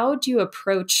medications? How do you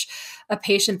approach a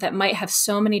patient that might have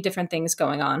so many different things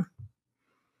going on?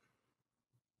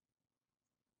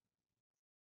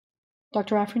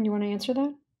 Dr. Afrin, you want to answer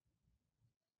that?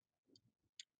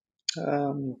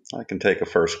 I can take a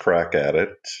first crack at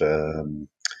it. Then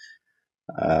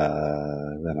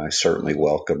I certainly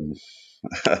welcome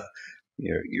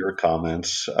your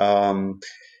comments.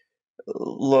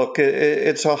 Look,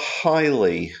 it's a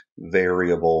highly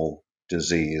variable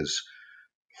disease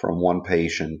from one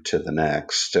patient to the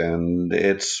next, and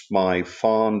it's my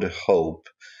fond hope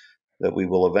that we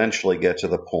will eventually get to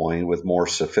the point with more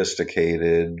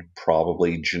sophisticated,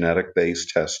 probably genetic-based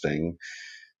testing,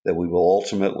 that we will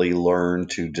ultimately learn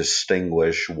to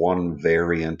distinguish one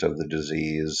variant of the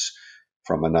disease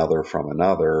from another,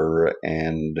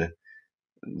 and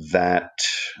that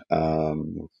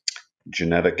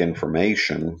genetic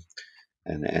information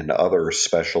and other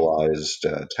specialized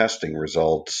testing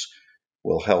results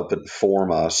will help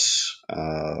inform us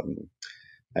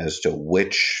as to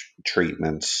which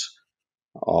treatments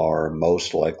are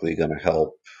most likely going to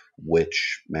help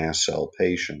which mast cell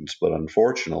patients. But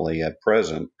unfortunately, at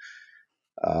present,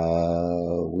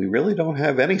 we really don't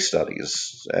have any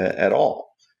studies at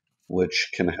all which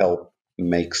can help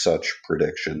make such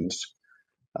predictions.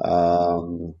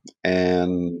 And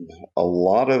a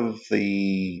lot of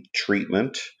the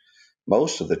treatment,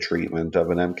 most of the treatment of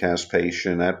an MCAS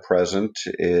patient at present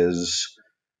is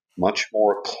much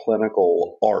more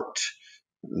clinical art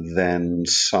than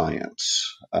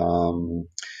science.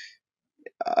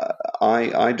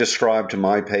 I describe to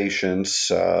my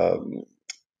patients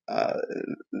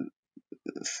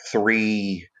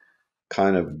three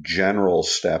kind of general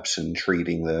steps in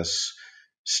treating this.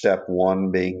 Step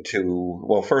one being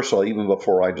first of all, even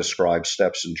before I describe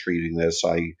steps in treating this,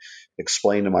 I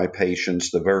explain to my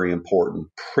patients the very important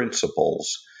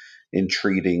principles in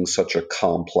treating such a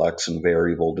complex and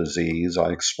variable disease.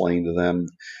 I explain to them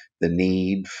the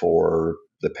need for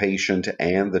the patient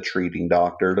and the treating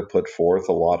doctor to put forth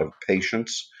a lot of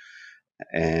patience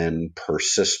and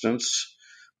persistence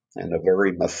and a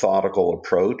very methodical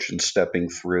approach in stepping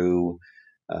through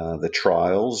the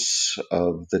trials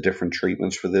of the different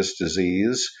treatments for this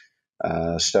disease,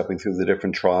 stepping through the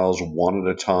different trials one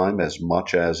at a time as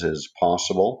much as is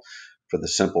possible, for the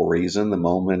simple reason the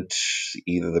moment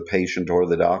either the patient or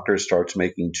the doctor starts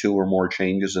making two or more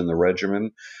changes in the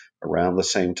regimen around the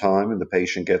same time and the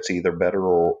patient gets either better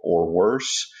or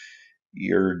worse,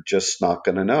 you're just not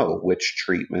going to know which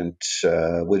treatment,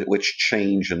 which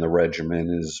change in the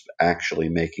regimen is actually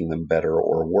making them better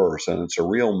or worse. And it's a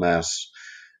real mess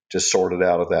to sort it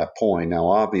out at that point. Now,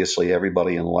 obviously,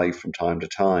 everybody in life from time to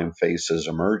time faces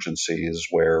emergencies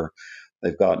where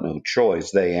they've got no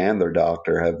choice. They and their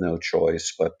doctor have no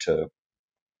choice but to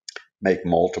make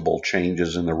multiple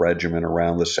changes in the regimen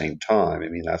around the same time. I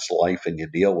mean, that's life and you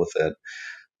deal with it.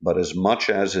 But as much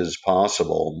as is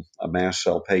possible, a mast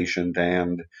cell patient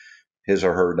and his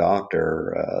or her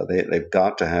doctor, they've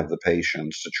got to have the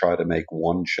patience to try to make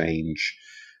one change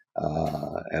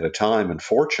at a time. And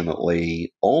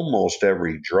fortunately, almost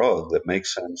every drug that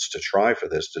makes sense to try for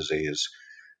this disease,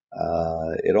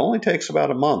 it only takes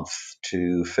about a month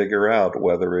to figure out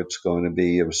whether it's going to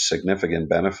be of significant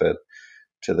benefit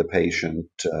to the patient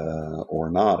or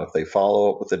not. If they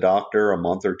follow up with the doctor a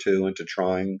month or two into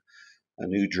trying a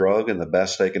new drug, and the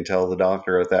best they can tell the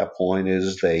doctor at that point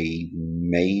is they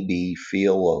maybe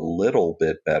feel a little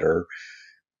bit better,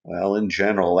 well, in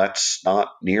general, that's not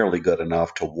nearly good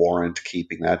enough to warrant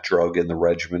keeping that drug in the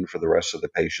regimen for the rest of the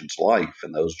patient's life.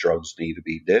 And those drugs need to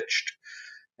be ditched,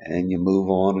 and you move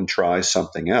on and try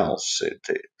something else.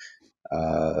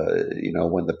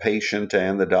 When the patient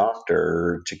and the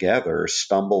doctor together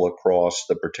stumble across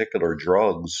the particular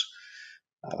drugs,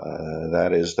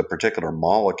 that is, the particular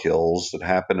molecules that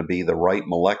happen to be the right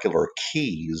molecular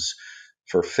keys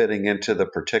for fitting into the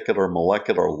particular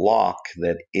molecular lock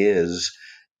that is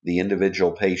the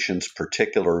individual patient's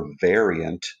particular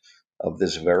variant of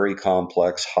this very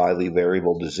complex, highly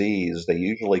variable disease, they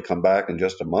usually come back in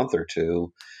just a month or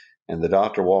two, and the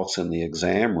doctor walks in the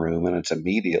exam room, and it's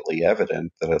immediately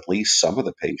evident that at least some of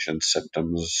the patient's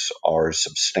symptoms are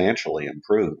substantially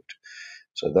improved.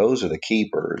 So those are the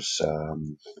keepers.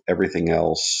 Everything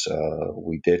else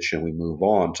we ditch and we move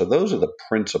on. So those are the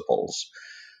principles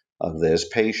of this: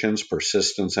 patience,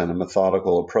 persistence, and a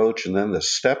methodical approach. And then the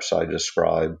steps I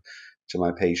describe to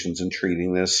my patients in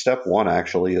treating this. Step one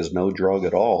actually is no drug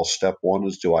at all. Step one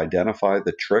is to identify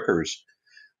the triggers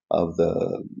of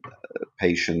the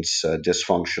patient's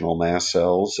dysfunctional mast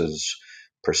cells as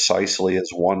precisely as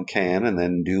one can, and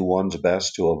then do one's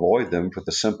best to avoid them, for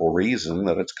the simple reason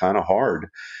that it's kind of hard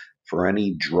for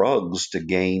any drugs to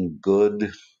gain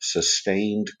good,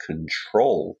 sustained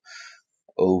control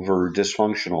over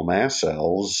dysfunctional mast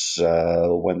cells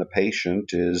when the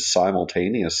patient is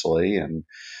simultaneously and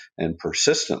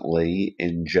persistently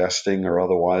ingesting or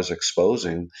otherwise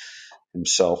exposing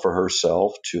himself or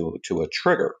herself to a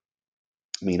trigger.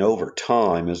 I mean, over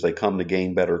time, as they come to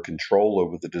gain better control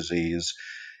over the disease,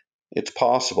 it's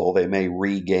possible they may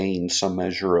regain some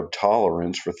measure of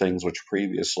tolerance for things which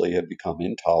previously had become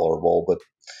intolerable, but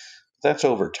that's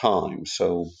over time.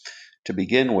 So to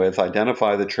begin with,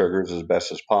 identify the triggers as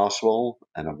best as possible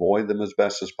and avoid them as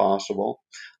best as possible.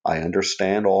 I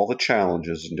understand all the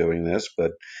challenges in doing this,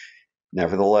 but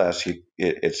nevertheless,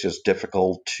 it's just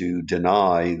difficult to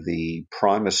deny the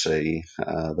primacy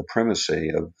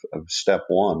of step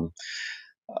one.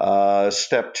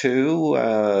 Step two,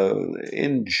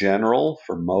 in general,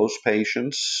 for most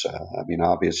patients, I mean,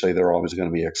 obviously there are always going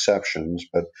to be exceptions,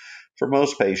 but for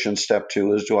most patients, step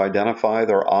two is to identify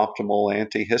their optimal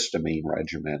antihistamine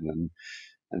regimen.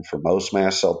 And for most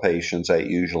mast cell patients, that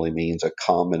usually means a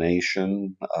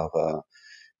combination of a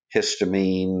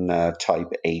histamine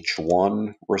type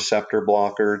H1 receptor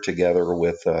blocker together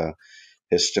with a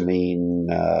histamine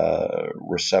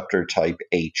receptor type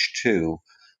H2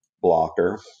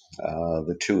 blocker.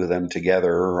 The two of them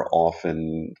together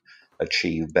often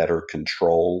achieve better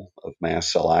control of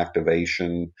mast cell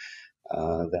activation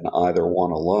than either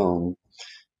one alone.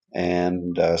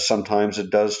 And sometimes it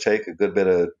does take a good bit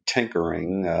of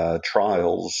tinkering,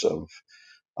 trials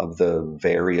of the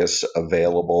various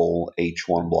available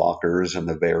H1 blockers and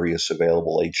the various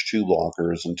available H2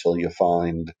 blockers until you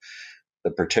find the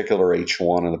particular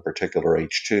H1 and the particular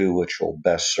H2 which will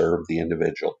best serve the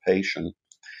individual patient.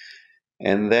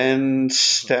 And then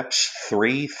steps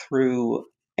 3 through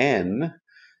N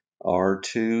are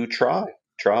to try,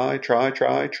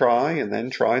 and then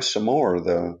try some more.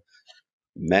 The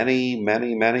many,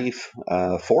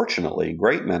 fortunately,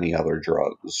 great many other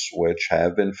drugs which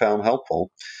have been found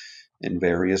helpful in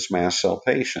various mast cell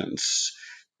patients.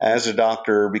 As a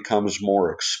doctor becomes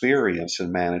more experienced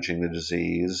in managing the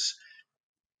disease,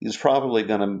 he's probably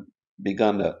going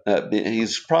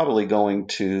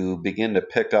to begin to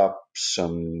pick up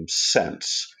some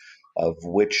sense of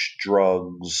which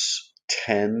drugs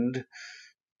tend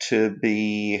to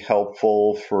be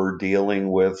helpful for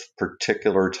dealing with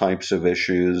particular types of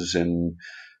issues in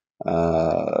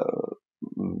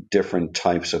different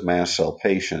types of mast cell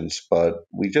patients. But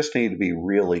we just need to be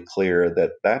really clear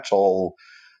that that's all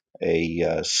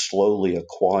a slowly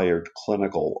acquired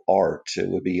clinical art. It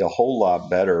would be a whole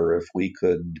lot better if we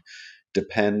could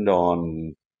depend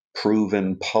on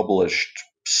proven, published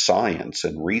science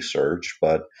and research,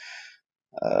 but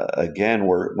again,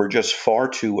 we're just far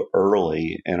too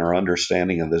early in our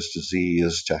understanding of this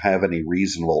disease to have any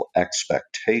reasonable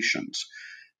expectations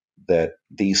that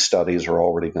these studies are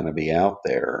already going to be out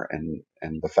there,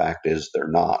 and the fact is they're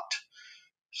not.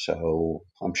 So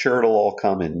I'm sure it'll all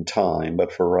come in time,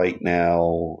 but for right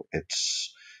now,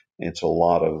 it's a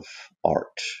lot of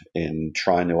art in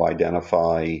trying to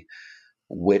identify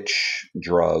which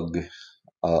drug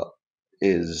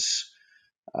is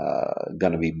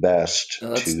going to be best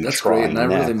that's try great, and I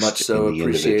really next much so in the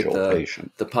appreciate individual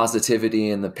patient. the positivity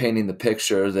and the painting the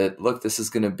picture that, look, this is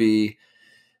going to be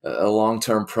a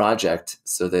long-term project,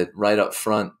 so that right up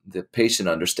front the patient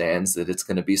understands that it's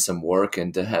going to be some work,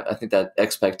 and to have, I think that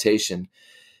expectation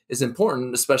is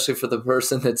important, especially for the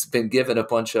person that's been given a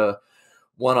bunch of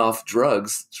one-off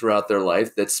drugs throughout their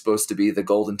life that's supposed to be the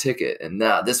golden ticket, and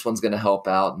now this one's going to help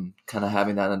out, and kind of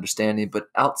having that understanding. But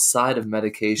outside of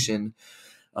medication,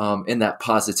 in that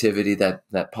positivity,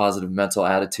 that positive mental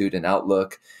attitude and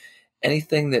outlook,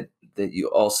 anything that you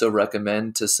also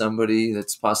recommend to somebody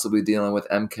that's possibly dealing with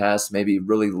MCAS, maybe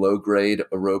really low grade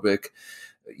aerobic,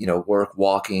 work,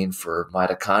 walking for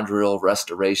mitochondrial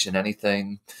restoration,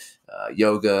 anything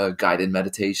yoga, guided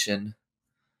meditation?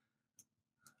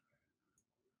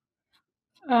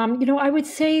 I would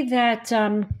say that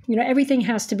everything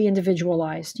has to be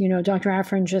individualized. Dr.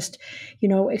 Afrin just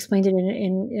explained it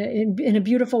in a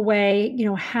beautiful way.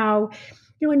 How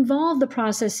involved the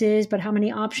process is, but how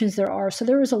many options there are. So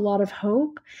there is a lot of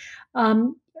hope.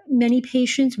 Um, Many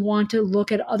patients want to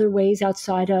look at other ways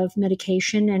outside of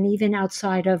medication and even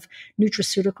outside of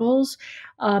nutraceuticals,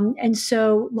 and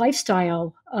so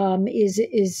lifestyle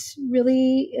is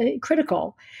really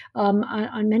critical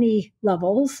on many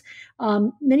levels.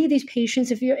 Many of these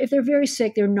patients, if they're very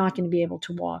sick, they're not going to be able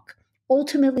to walk.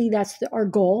 Ultimately, that's our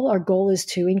goal. Our goal is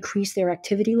to increase their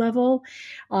activity level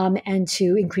and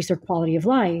to increase their quality of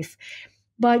life.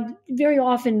 But very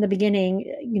often in the beginning,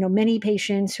 many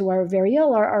patients who are very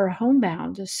ill are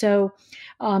homebound. So,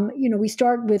 we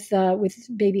start with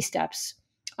baby steps.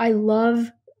 I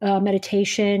love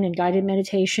meditation and guided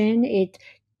meditation. It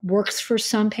works for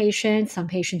some patients. Some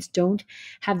patients don't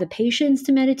have the patience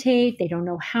to meditate. They don't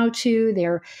know how to.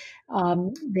 They're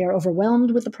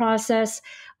overwhelmed with the process.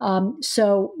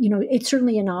 So, it's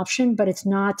certainly an option, but it's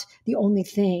not the only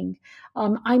thing.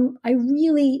 I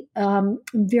really am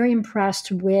very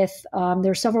impressed with.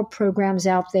 There are several programs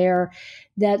out there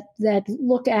that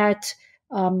look at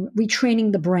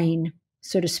retraining the brain,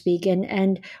 so to speak,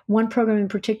 and one program in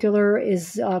particular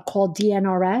is called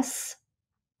DNRS,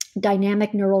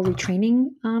 Dynamic Neural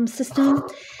Retraining System,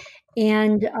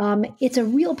 and it's a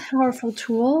real powerful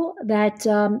tool that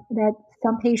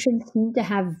some patients seem to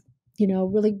have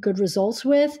really good results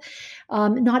with.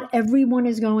 Not everyone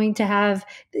is going to have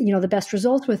the best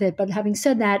results with it, but having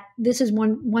said that, this is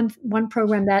one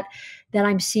program that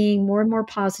I'm seeing more and more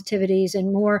positivities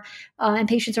and more, and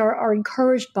patients are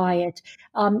encouraged by it.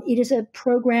 It is a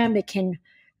program that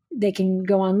they can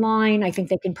go online. I think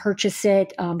they can purchase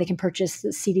it. They can purchase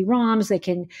the CD-ROMs. They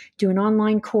can do an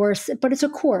online course, but it's a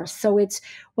course. So it's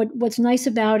what's nice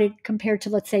about it compared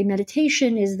to, let's say,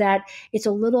 meditation is that it's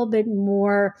a little bit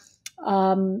more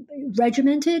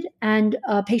regimented, and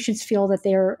patients feel that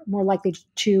they're more likely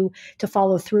to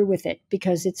follow through with it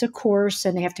because it's a course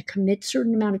and they have to commit a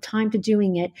certain amount of time to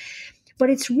doing it.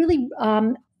 But it's really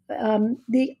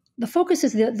the focus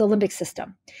is the limbic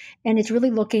system, and it's really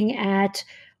looking at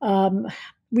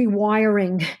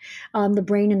rewiring the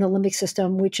brain and the limbic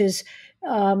system, which is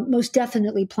most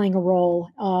definitely playing a role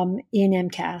in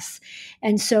MCAS.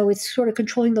 And so it's sort of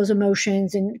controlling those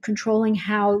emotions and controlling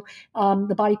how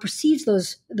the body perceives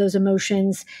those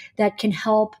emotions that can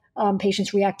help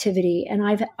patients' reactivity. And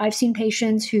I've seen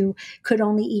patients who could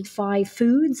only eat 5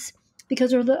 foods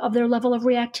because of their level of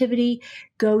reactivity,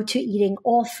 go to eating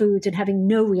all foods and having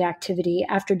no reactivity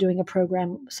after doing a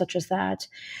program such as that.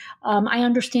 I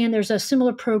understand there's a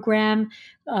similar program.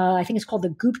 I think it's called the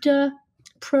Gupta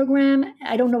program.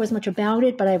 I don't know as much about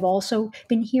it, but I've also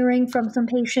been hearing from some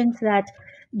patients that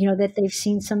that they've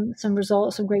seen some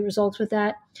results, some great results with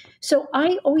that. So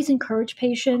I always encourage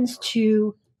patients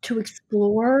to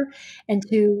explore and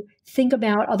to think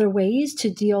about other ways to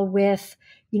deal with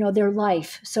their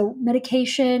life. So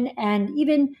medication and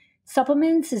even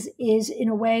supplements is in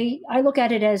a way, I look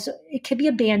at it as it could be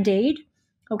a Band-Aid.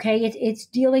 Okay, it's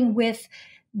dealing with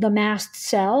the mast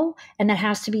cell, and that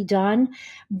has to be done.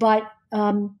 But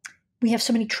we have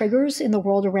so many triggers in the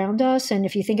world around us. And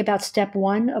if you think about step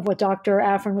 1 of what Dr.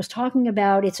 Afrin was talking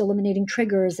about, it's eliminating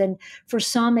triggers. And for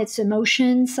some, it's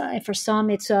emotions. For some,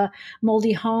 it's a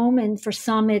moldy home. And for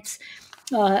some, it's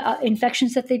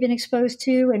infections that they've been exposed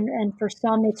to, and for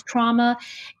some it's trauma,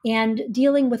 and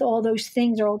dealing with all those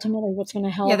things are ultimately what's going to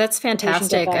help. Yeah, that's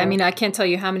fantastic. I mean, I can't tell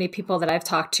you how many people that I've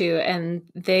talked to, and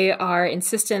they are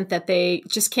insistent that they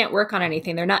just can't work on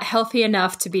anything. They're not healthy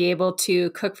enough to be able to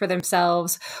cook for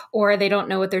themselves, or they don't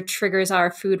know what their triggers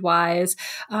are food wise.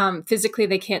 Physically,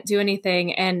 they can't do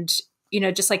anything. And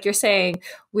just like you're saying,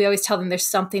 we always tell them there's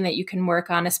something that you can work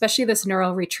on, especially this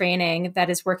neural retraining that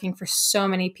is working for so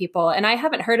many people. And I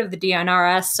haven't heard of the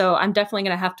DNRS, so I'm definitely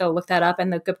going to have to look that up,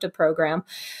 and the Gupta program.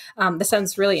 This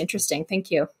sounds really interesting.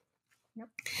 Thank you. Yep.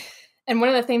 And one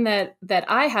of the things that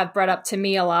I have brought up to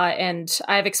me a lot, and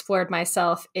I've explored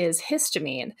myself, is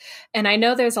histamine. And I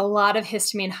know there's a lot of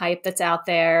histamine hype that's out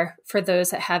there for those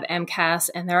that have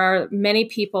MCAS, and there are many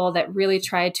people that really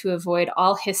try to avoid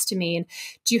all histamine.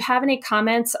 Do you have any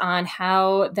comments on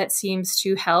how that seems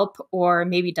to help or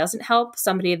maybe doesn't help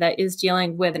somebody that is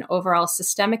dealing with an overall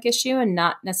systemic issue and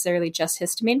not necessarily just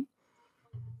histamine?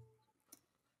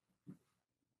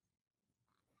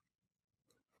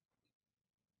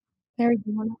 Very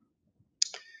good.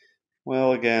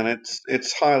 Well, again,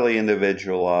 it's highly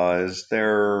individualized.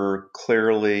 There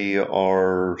clearly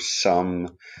are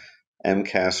some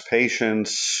MCAS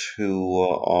patients who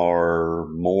are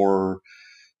more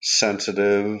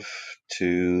sensitive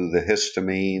to the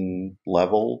histamine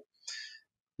level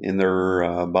in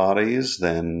their bodies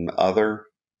than other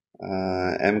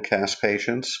MCAS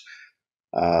patients.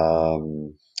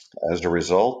 As a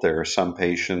result, there are some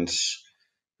patients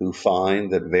who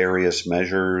find that various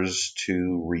measures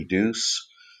to reduce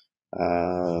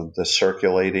the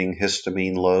circulating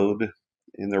histamine load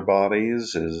in their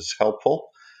bodies is helpful.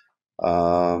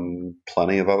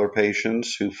 Plenty of other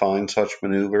patients who find such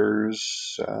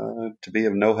maneuvers to be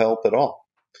of no help at all.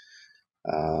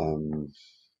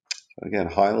 Again,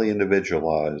 highly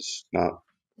individualized. No,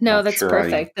 Not that's sure I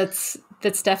perfect. That's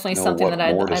definitely know something what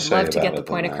that more to I'd say love to about get the it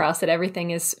than point that. across, that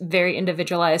everything is very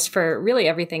individualized for really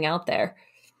everything out there.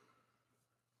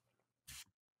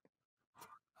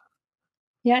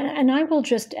 Yeah, and I will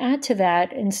just add to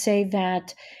that and say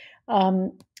that,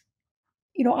 um,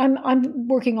 I'm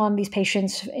working on these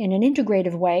patients in an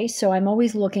integrative way, so I'm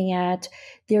always looking at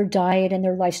their diet and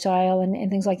their lifestyle and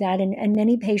things like that. And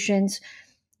many patients,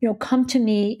 come to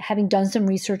me having done some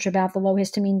research about the low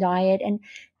histamine diet, and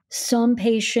some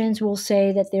patients will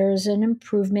say that there's an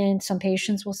improvement. Some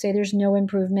patients will say there's no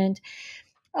improvement.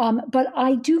 But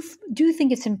I do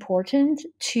think it's important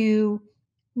to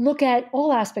look at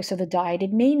all aspects of the diet.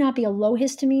 It may not be a low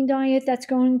histamine diet that's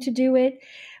going to do it,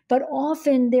 but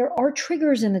often there are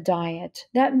triggers in the diet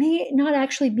that may not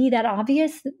actually be that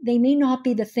obvious. They may not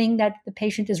be the thing that the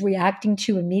patient is reacting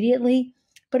to immediately,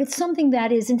 but it's something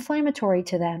that is inflammatory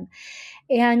to them.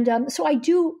 And so I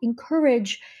do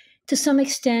encourage, to some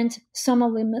extent, some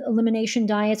elimination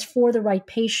diets for the right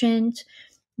patient.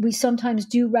 We sometimes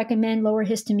do recommend lower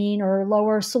histamine or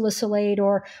lower salicylate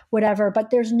or whatever, but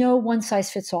there's no one size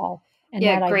fits all. And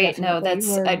Yeah, that I great. No,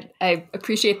 definitely learned. I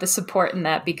appreciate the support in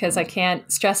that, because I can't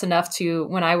stress enough to,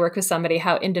 when I work with somebody,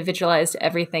 how individualized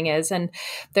everything is. And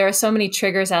there are so many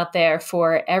triggers out there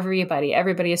for everybody.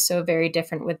 Everybody is so very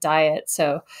different with diet.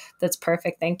 So that's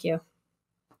perfect. Thank you.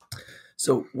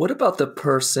 So, what about the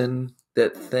person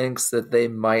that thinks that they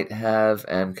might have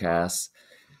MCAS,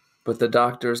 but the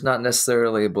doctor is not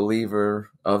necessarily a believer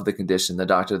of the condition, the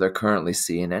doctor they're currently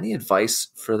seeing? Any advice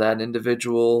for that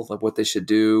individual, like what they should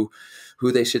do,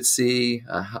 who they should see,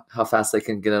 how fast they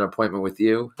can get an appointment with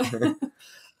you?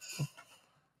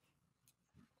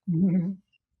 Mhm.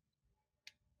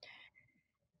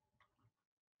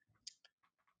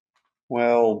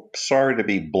 Well, sorry to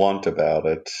be blunt about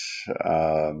it,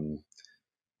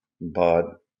 but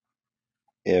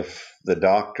if the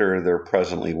doctor they're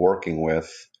presently working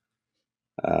with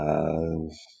uh,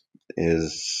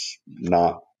 is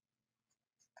not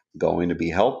going to be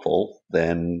helpful,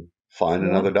 then find Yeah.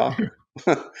 another doctor.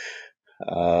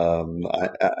 I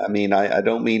mean, I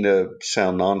don't mean to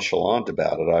sound nonchalant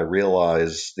about it. I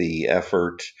realize the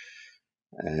effort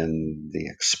and the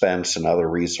expense and other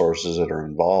resources that are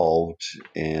involved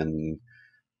in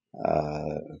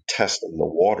testing the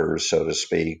waters, so to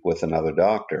speak, with another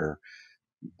doctor.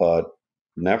 But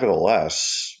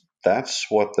nevertheless, that's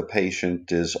what the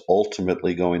patient is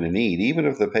ultimately going to need. Even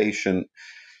if the patient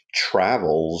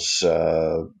travels,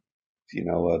 a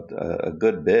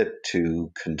good bit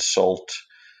to consult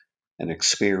an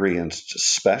experienced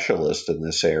specialist in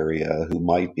this area who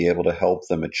might be able to help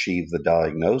them achieve the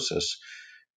diagnosis.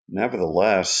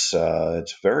 Nevertheless,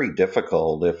 it's very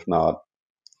difficult, if not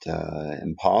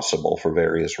impossible for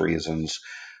various reasons,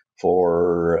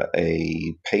 for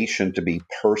a patient to be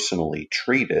personally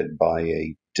treated by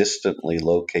a distantly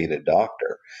located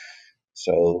doctor.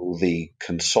 So the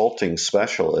consulting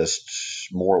specialist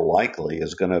more likely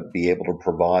is going to be able to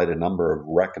provide a number of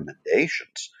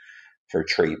recommendations for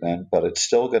treatment, but it's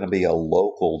still going to be a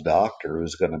local doctor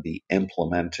who's going to be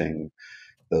implementing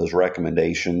those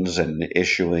recommendations and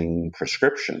issuing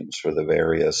prescriptions for the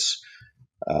various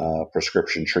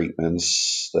prescription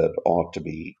treatments that ought to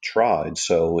be tried.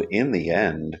 So, in the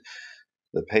end,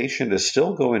 the patient is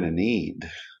still going to need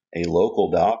a local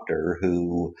doctor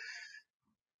who,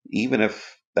 even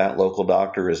if that local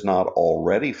doctor is not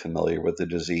already familiar with the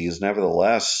disease,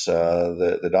 nevertheless,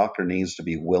 the doctor needs to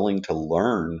be willing to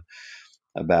learn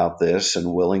about this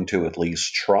and willing to at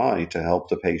least try to help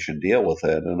the patient deal with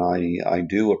it. And I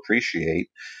do appreciate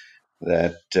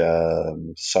that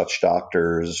such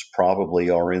doctors probably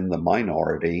are in the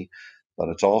minority, but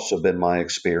it's also been my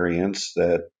experience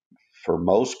that for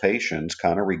most patients,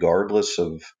 kind of regardless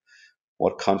of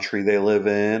what country they live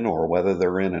in or whether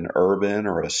they're in an urban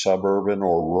or a suburban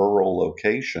or rural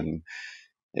location,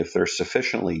 if they're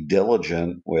sufficiently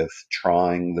diligent with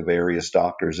trying the various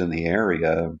doctors in the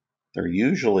area, they're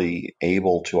usually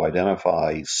able to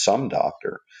identify some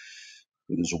doctor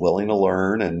who's willing to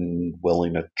learn and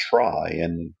willing to try.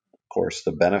 And of course,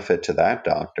 the benefit to that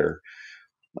doctor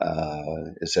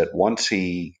is that once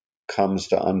he comes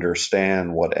to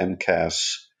understand what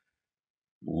MCAS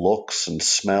looks and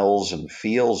smells and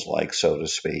feels like, so to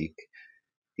speak,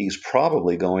 he's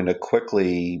probably going to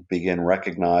quickly begin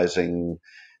recognizing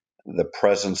the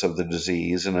presence of the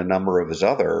disease in a number of his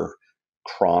other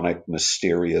chronic,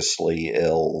 mysteriously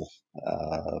ill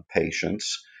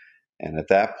patients. And at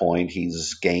that point,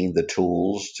 he's gained the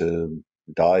tools to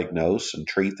diagnose and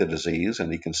treat the disease,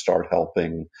 and he can start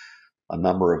helping a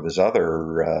number of his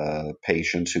other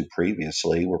patients who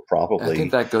previously were probably. I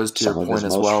think that goes to your point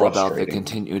as well about the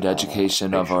continued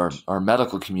education of our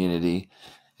medical community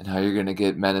and how you're going to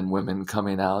get men and women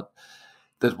coming out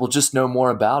that will just know more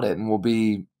about it and will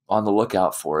be on the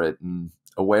lookout for it and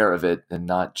aware of it, and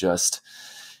not just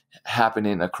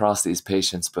happening across these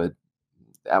patients, but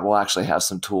that will actually have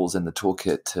some tools in the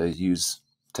toolkit to use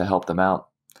to help them out.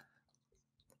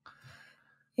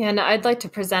 And I'd like to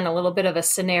present a little bit of a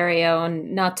scenario,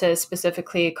 and not to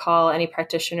specifically call any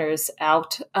practitioners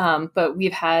out, but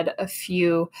we've had a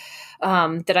few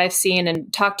that I've seen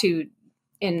and talked to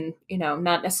in,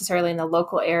 not necessarily in the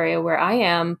local area where I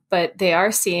am, but they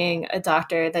are seeing a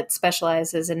doctor that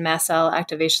specializes in mast cell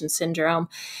activation syndrome.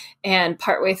 And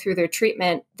partway through their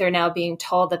treatment, they're now being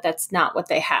told that that's not what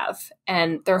they have.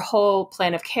 And their whole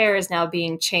plan of care is now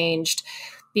being changed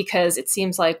because it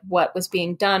seems like what was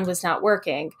being done was not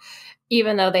working,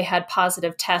 even though they had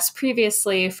positive tests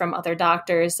previously from other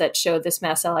doctors that showed this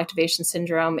mast cell activation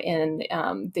syndrome in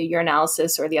the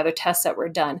urinalysis or the other tests that were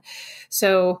done.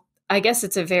 So I guess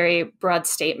it's a very broad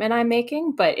statement I'm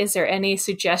making, but is there any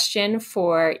suggestion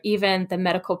for even the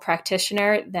medical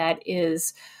practitioner that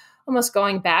is almost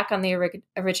going back on the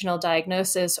original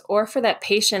diagnosis, or for that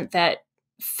patient that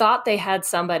thought they had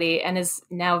somebody and is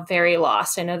now very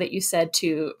lost? I know that you said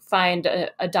to find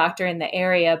a doctor in the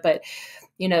area, but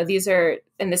these are,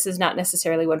 and this is not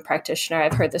necessarily one practitioner,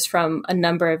 I've heard this from a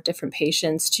number of different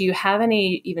patients. Do you have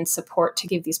any even support to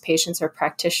give these patients or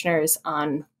practitioners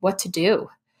on what to do?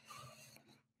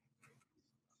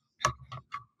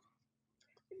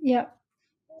 Yeah.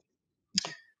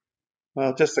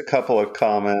 Well, just a couple of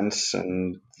comments,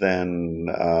 and then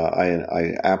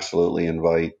I absolutely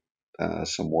invite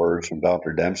some words from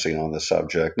Dr. Dempsey on the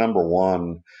subject. Number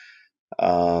one,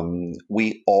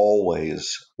 we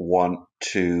always want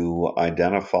to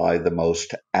identify the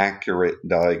most accurate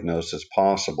diagnosis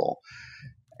possible.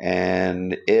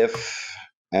 And if,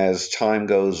 as time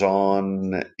goes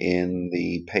on in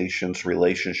the patient's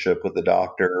relationship with the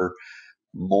doctor,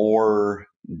 more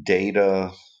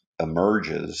data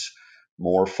emerges,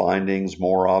 more findings,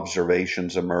 more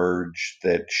observations emerge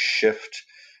that shift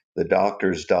the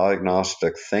doctor's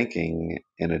diagnostic thinking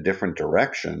in a different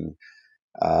direction,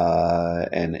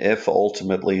 and if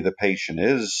ultimately the patient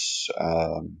is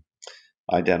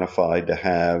identified to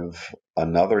have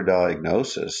another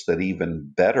diagnosis that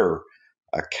even better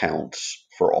accounts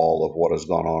for all of what has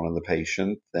gone on in the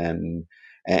patient, then,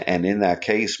 and in that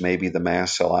case, maybe the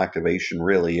mast cell activation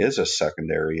really is a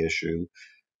secondary issue.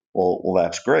 Well,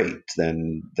 that's great.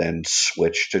 Then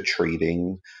switch to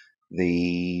treating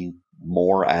the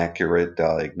more accurate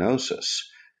diagnosis.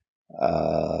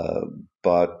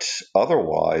 But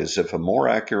otherwise, if a more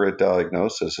accurate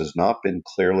diagnosis has not been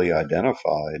clearly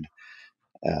identified,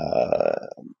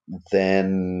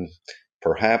 then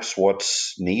perhaps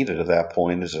what's needed at that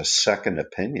point is a second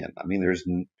opinion. I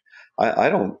mean, I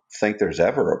don't think there's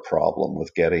ever a problem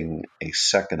with getting a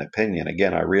second opinion.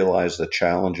 Again, I realize the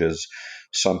challenges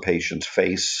some patients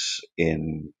face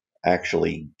in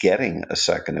actually getting a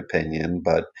second opinion,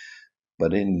 but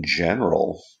in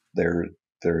general,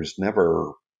 there's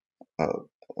never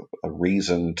a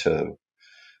reason to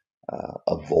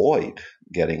avoid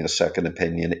getting a second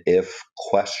opinion if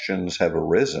questions have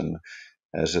arisen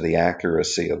as to the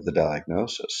accuracy of the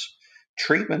diagnosis.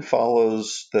 Treatment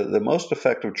follows, the most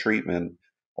effective treatment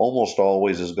almost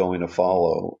always is going to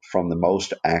follow from the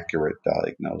most accurate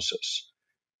diagnosis.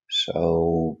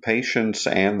 So patients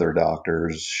and their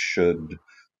doctors should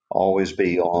always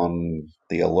be on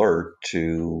the alert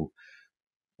to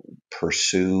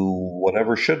pursue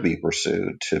whatever should be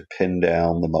pursued to pin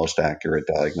down the most accurate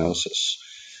diagnosis.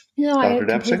 I Dr.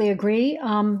 Dempsey? completely agree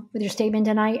with your statement,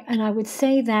 and I would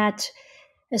say that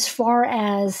as far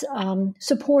as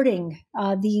supporting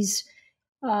these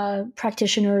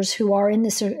practitioners who are in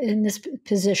this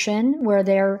position where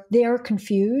they're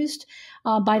confused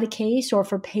by the case, or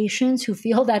for patients who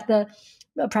feel that the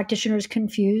practitioner is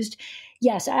confused,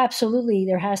 yes, absolutely,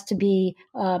 there has to be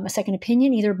a second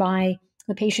opinion, either by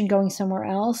the patient going somewhere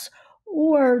else,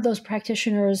 or those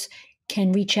practitioners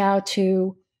can reach out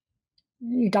to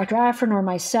Dr. Afrin or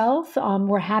myself.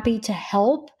 We're happy to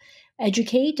help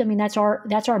educate. I mean, that's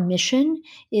our mission,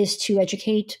 is to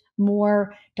educate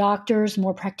more doctors,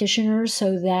 more practitioners,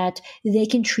 so that they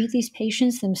can treat these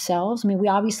patients themselves. I mean, we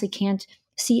obviously can't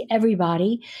see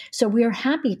everybody, so we are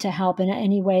happy to help in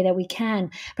any way that we can.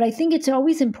 But I think it's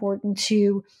always important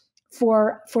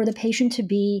for the patient to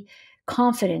be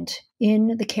confident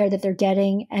in the care that they're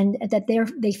getting, and that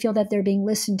they feel that they're being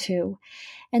listened to.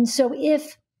 And so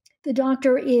if the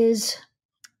doctor is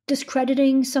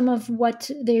discrediting some of what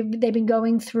they've been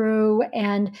going through,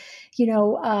 and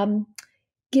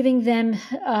giving them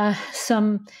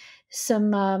some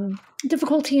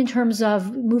difficulty in terms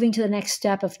of moving to the next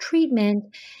step of treatment,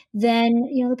 then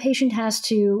the patient has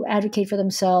to advocate for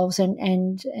themselves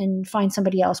and find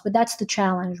somebody else. But that's the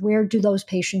challenge. Where do those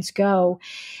patients go?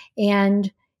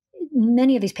 And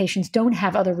many of these patients don't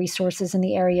have other resources in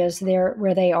the areas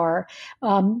where they are,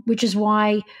 which is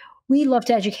why we love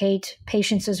to educate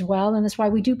patients as well. And that's why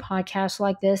we do podcasts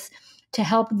like this, to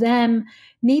help them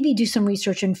maybe do some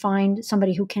research and find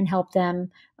somebody who can help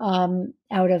them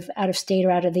out of state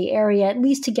or out of the area, at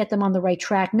least to get them on the right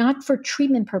track, not for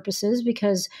treatment purposes,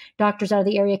 because doctors out of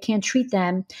the area can't treat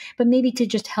them, but maybe to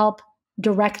just help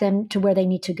direct them to where they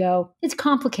need to go. It's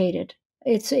complicated.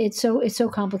 It's so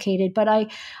complicated, but I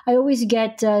always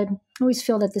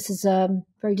feel that this is a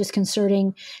very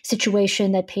disconcerting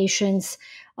situation that patients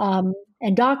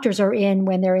and doctors are in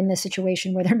when they're in this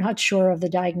situation where they're not sure of the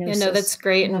diagnosis. That's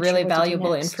great and really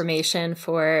valuable information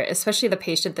for especially the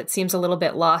patient that seems a little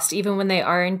bit lost, even when they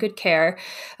are in good care.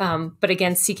 But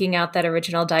again, seeking out that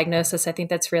original diagnosis, I think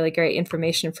that's really great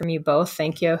information from you both.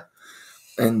 Thank you.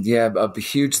 And a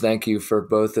huge thank you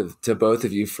to both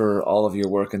of you for all of your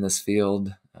work in this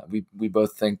field. We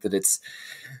both think that it's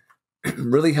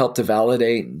really helped to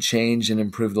validate and change and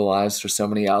improve the lives for so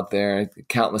many out there,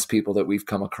 countless people that we've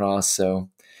come across. So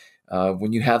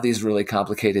when you have these really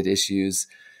complicated issues,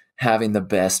 having the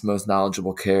best, most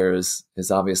knowledgeable care is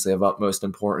obviously of utmost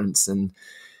importance. And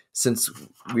since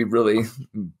we really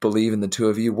believe in the two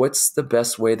of you, what's the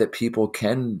best way that people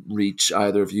can reach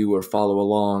either of you or follow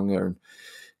along or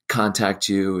contact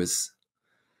you?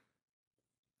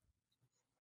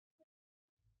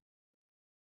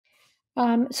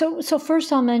 So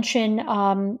first I'll mention,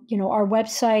 our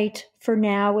website for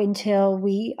now, until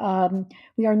we are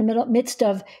in the midst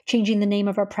of changing the name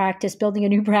of our practice, building a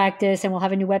new practice, and we'll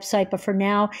have a new website. But for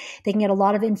now, they can get a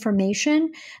lot of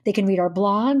information. They can read our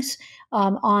blogs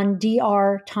on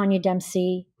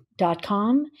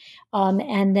drtanyadempsey.com,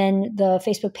 and then the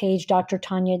Facebook page, Dr.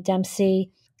 Tanya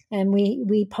Dempsey. And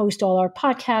we post all our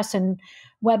podcasts and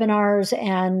webinars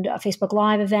and Facebook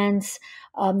Live events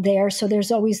there. So there's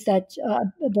always that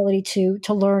ability to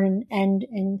learn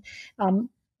and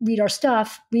read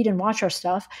and watch our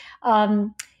stuff.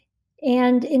 And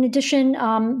in addition,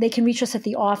 they can reach us at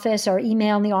the office. Our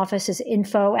email in the office is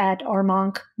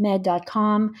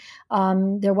info@armoncmed.com.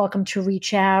 They're welcome to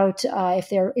reach out if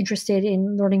they're interested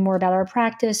in learning more about our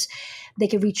practice. They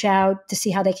could reach out to see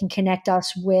how they can connect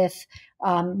us with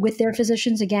their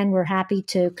physicians. Again, we're happy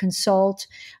to consult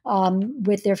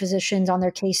with their physicians on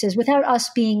their cases. Without us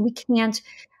we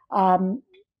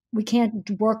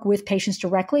can't work with patients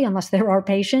directly unless they're our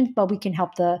patient, but we can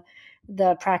help the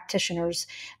practitioners.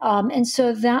 And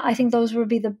so that, I think those would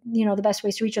be the best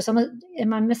ways to reach us.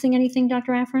 Am I missing anything,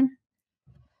 Dr. Afrin?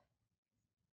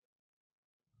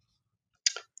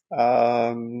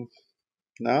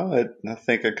 No, I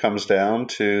think it comes down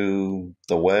to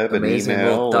the web. Amazing. And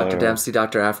email. Well, Dr. Dempsey,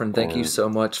 Dr. Afrin, thank you so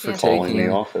much for taking the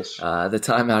office. The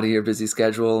time out of your busy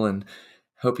schedule, and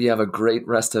hope you have a great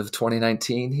rest of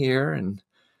 2019 here. And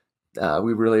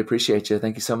we really appreciate you.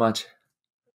 Thank you so much.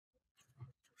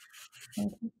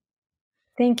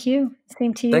 Thank you.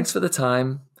 Same to you. Thanks for the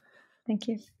time. Thank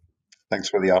you. Thanks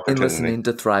for the opportunity. And listening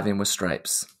to Thriving with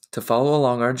Stripes. To follow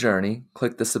along our journey,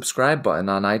 click the subscribe button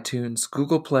on iTunes,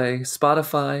 Google Play,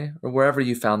 Spotify, or wherever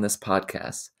you found this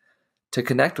podcast. To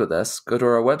connect with us, go to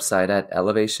our website at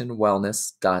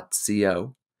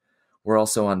elevationwellness.co. We're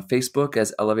also on Facebook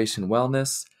as Elevation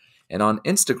Wellness and on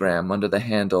Instagram under the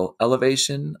handle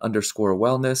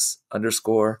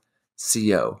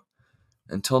elevation_wellness_co.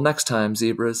 Until next time,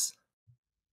 zebras.